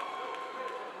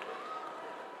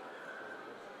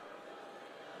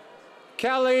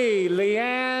 Kelly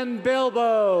Leanne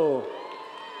Bilbo.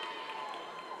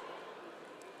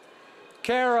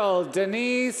 Carol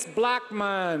Denise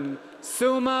Blackman,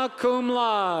 summa cum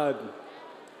laude.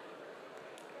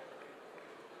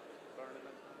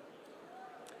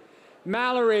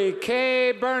 Mallory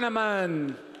K.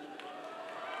 Berneman.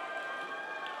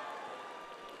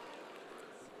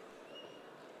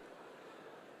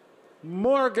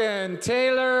 Morgan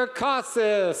Taylor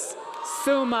Cassis,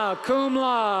 summa cum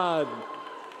laude.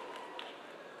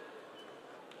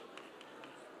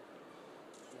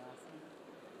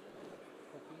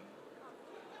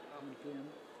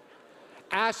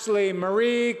 Ashley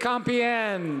Marie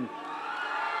Compiègne.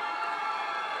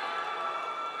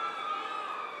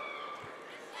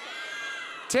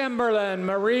 Timberland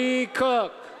Marie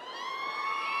Cook.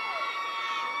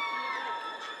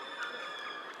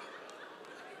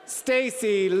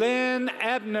 Stacy Lynn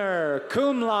Ebner,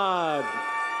 cum laude.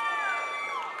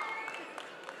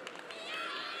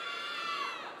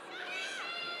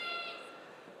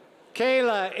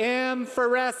 Kayla M.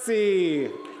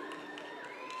 Ferresi.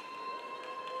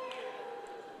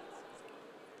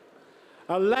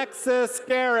 Alexis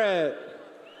Garrett.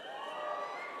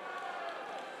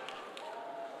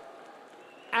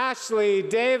 Ashley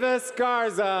Davis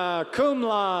Garza, cum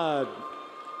laude.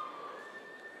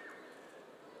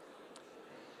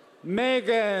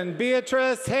 Megan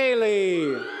Beatrice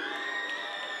Haley.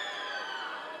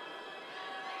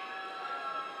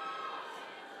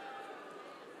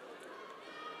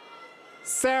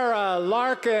 Sarah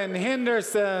Larkin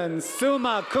Henderson,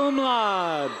 summa cum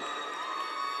laude.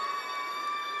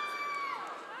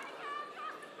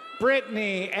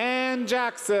 Brittany Ann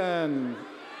Jackson.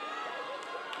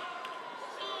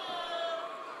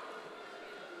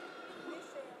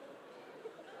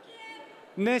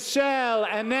 Nichelle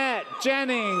Annette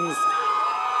Jennings,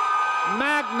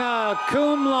 magna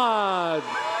cum laude.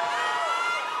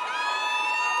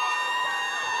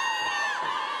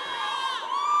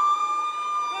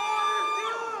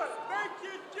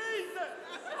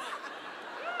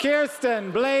 Kirsten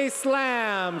Blaise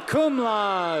Lamb, cum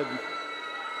laude.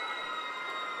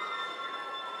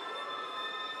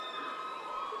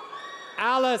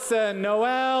 Allison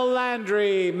Noel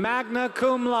Landry, magna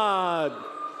cum laude.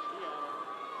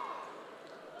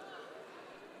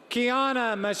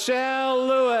 Kiana Michelle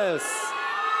Lewis.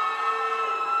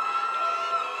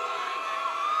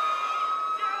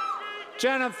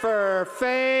 Jennifer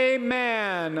Faye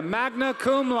Mann, magna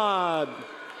cum laude.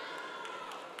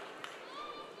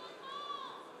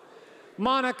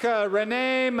 Monica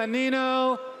Renee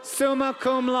Menino, summa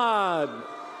cum laude.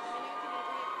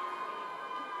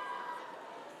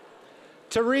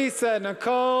 Teresa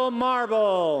Nicole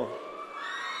Marble.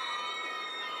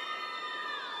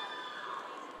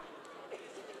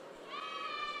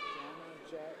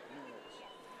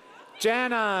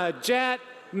 Jana Jet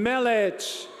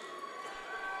Milich.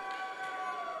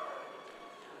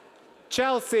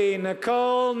 Chelsea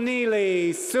Nicole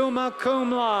Neely, summa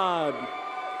cum laude.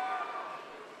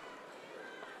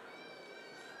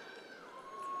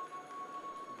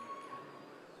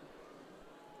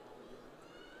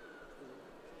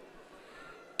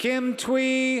 Kim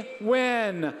Twee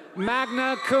Nguyen,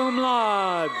 magna cum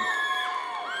laude.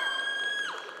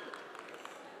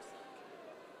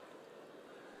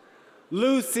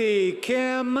 Lucy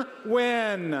Kim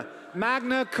Nguyen,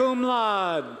 magna cum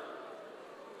laude.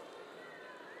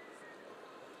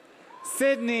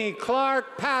 Sydney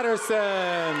Clark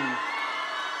Patterson.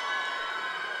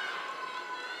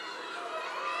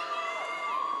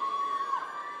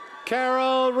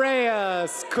 Carol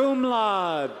Reyes, cum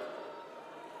laude.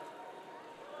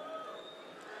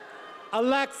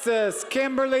 Alexis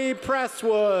Kimberly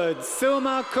Presswood,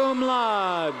 summa cum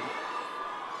laude.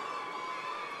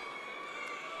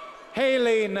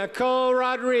 Haley Nicole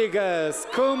Rodriguez,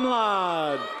 cum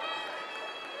laude.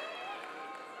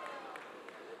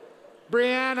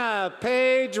 Brianna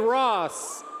Paige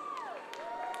Ross.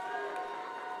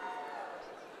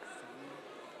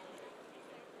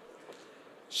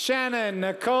 Shannon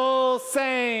Nicole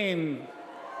Sane.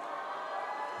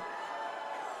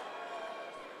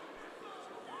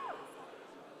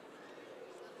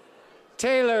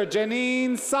 Taylor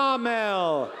Janine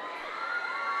Sawmill.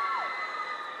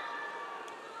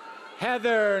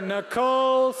 Heather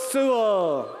Nicole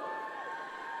Sewell.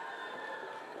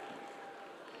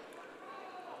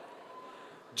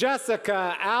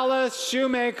 Jessica Alice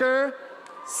Shoemaker,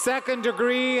 second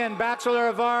degree and Bachelor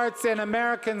of Arts in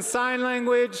American Sign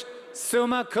Language,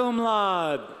 summa cum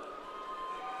laude.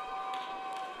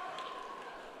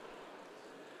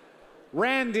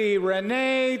 Randy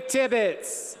Renee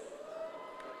Tibbetts.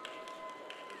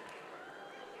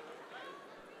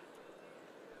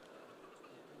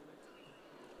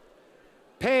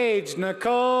 Paige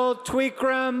Nicole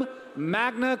Tweakram,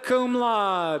 magna cum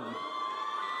laude.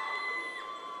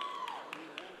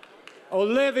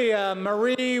 Olivia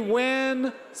Marie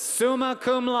Wynn, summa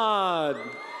cum laude.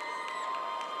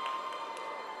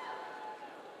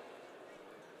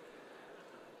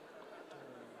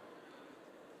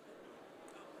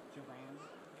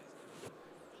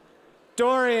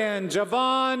 Dorian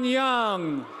Javon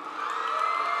Young.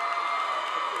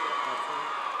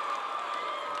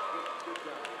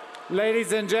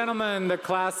 Ladies and gentlemen, the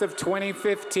class of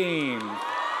 2015.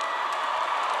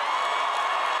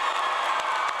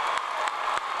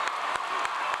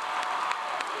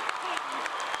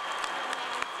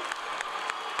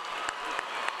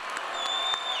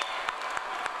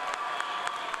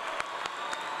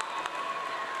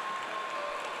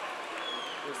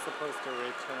 We're supposed to return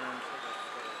to the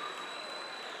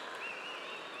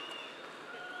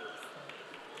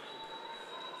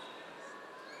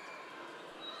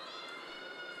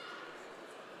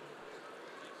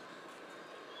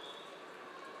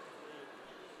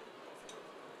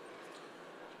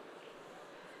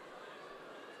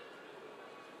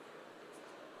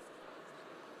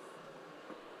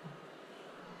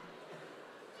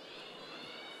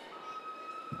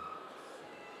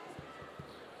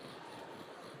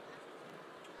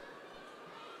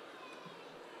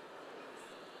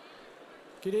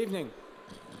Good evening.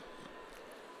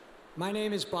 My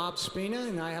name is Bob Spina,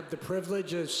 and I have the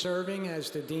privilege of serving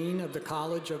as the Dean of the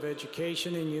College of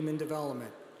Education and Human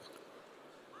Development.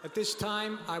 At this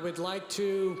time, I would like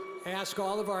to ask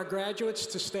all of our graduates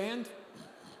to stand.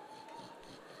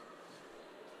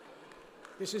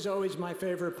 This is always my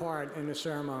favorite part in the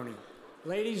ceremony.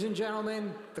 Ladies and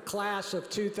gentlemen, the class of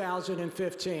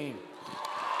 2015.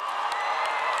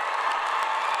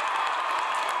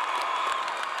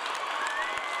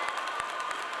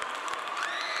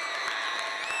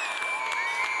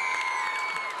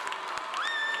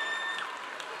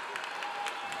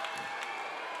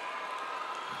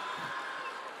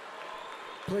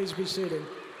 Please be seated.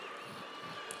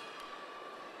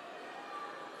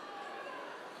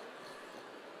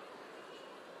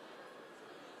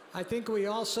 I think we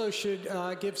also should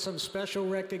give some special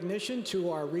recognition to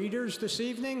our readers this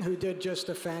evening who did just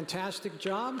a fantastic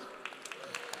job.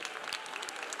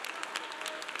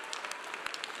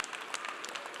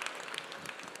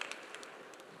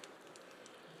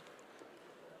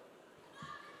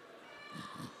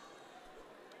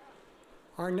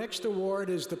 Our next award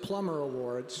is the Plummer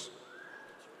Awards,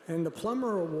 and the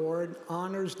Plummer Award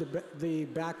honors the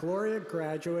baccalaureate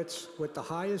graduates with the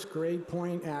highest grade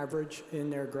point average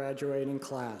in their graduating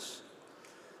class.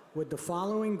 Would the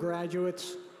following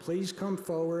graduates please come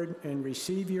forward and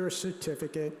receive your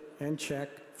certificate and check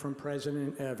from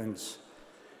President Evans?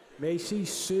 Macy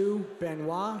Sue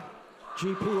Benoit,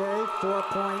 GPA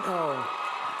 4.0.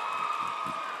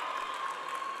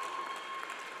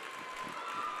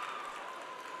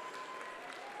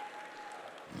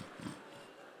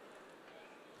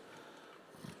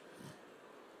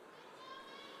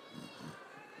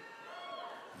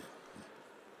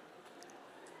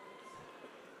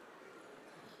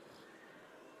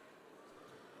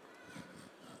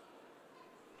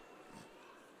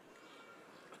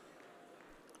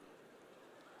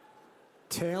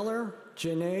 Taylor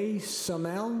Janae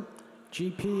Samel,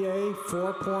 GPA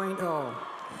 4.0.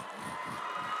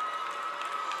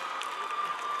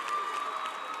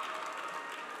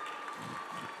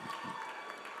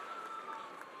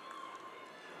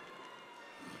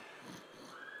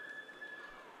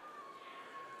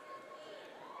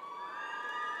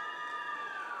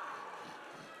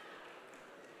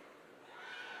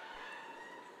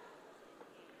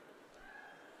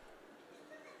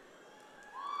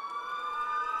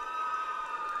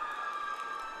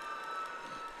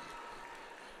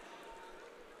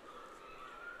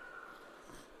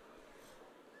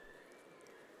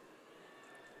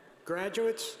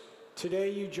 Graduates,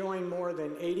 today you join more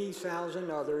than 80,000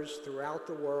 others throughout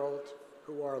the world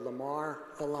who are Lamar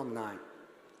alumni.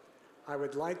 I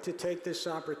would like to take this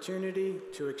opportunity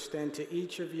to extend to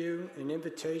each of you an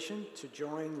invitation to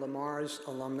join Lamar's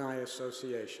Alumni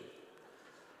Association.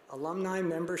 Alumni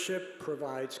membership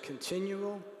provides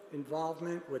continual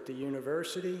involvement with the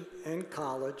university and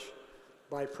college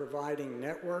by providing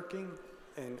networking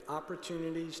and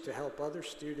opportunities to help other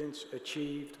students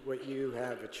achieve what you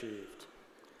have achieved.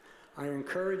 I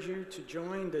encourage you to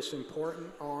join this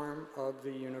important arm of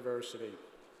the university.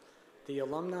 The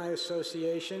Alumni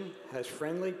Association has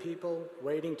friendly people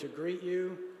waiting to greet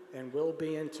you and will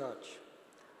be in touch.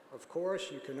 Of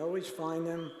course, you can always find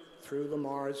them through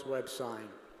Lamar's website.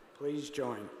 Please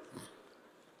join.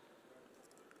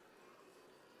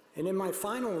 And in my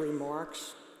final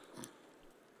remarks,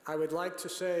 I would like to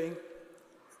say,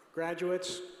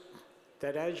 graduates,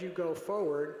 that as you go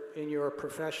forward in your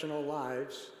professional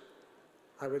lives,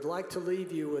 I would like to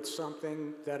leave you with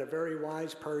something that a very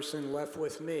wise person left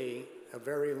with me a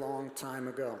very long time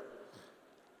ago.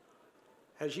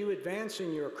 As you advance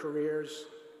in your careers,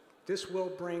 this will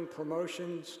bring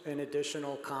promotions and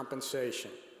additional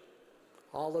compensation.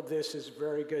 All of this is a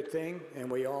very good thing, and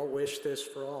we all wish this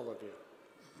for all of you.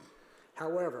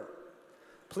 However,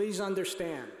 please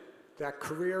understand that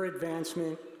career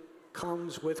advancement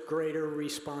comes with greater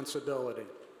responsibility.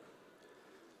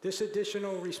 This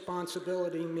additional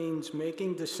responsibility means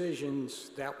making decisions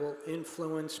that will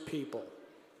influence people,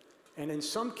 and in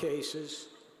some cases,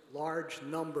 large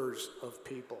numbers of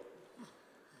people.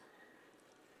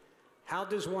 How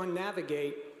does one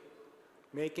navigate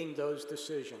making those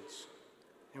decisions?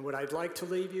 And what I'd like to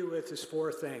leave you with is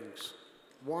 4 things.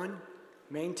 1,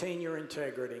 maintain your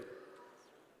integrity.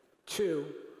 2,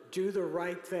 do the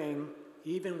right thing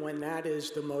even when that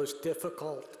is the most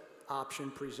difficult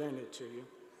option presented to you.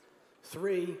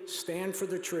 3, stand for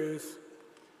the truth.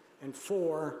 And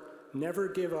 4, never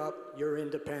give up your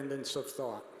independence of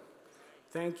thought.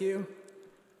 Thank you,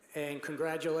 and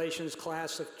congratulations,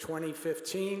 class of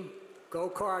 2015. Go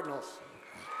Cardinals.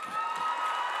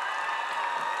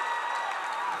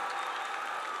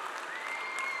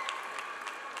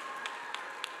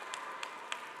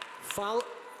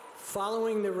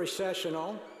 Following the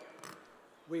recessional,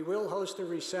 we will host a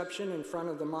reception in front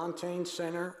of the Montaigne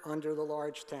Center under the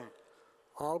large tent.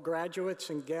 All graduates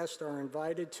and guests are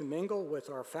invited to mingle with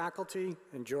our faculty,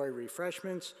 enjoy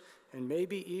refreshments, and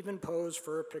maybe even pose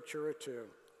for a picture or 2.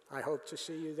 I hope to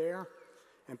see you there.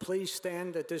 And please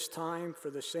stand at this time for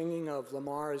the singing of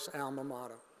Lamar's alma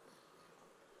mater.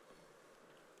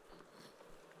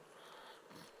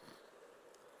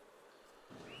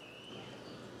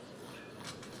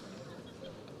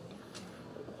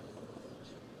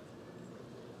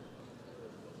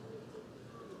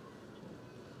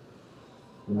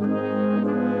 Mm-hmm.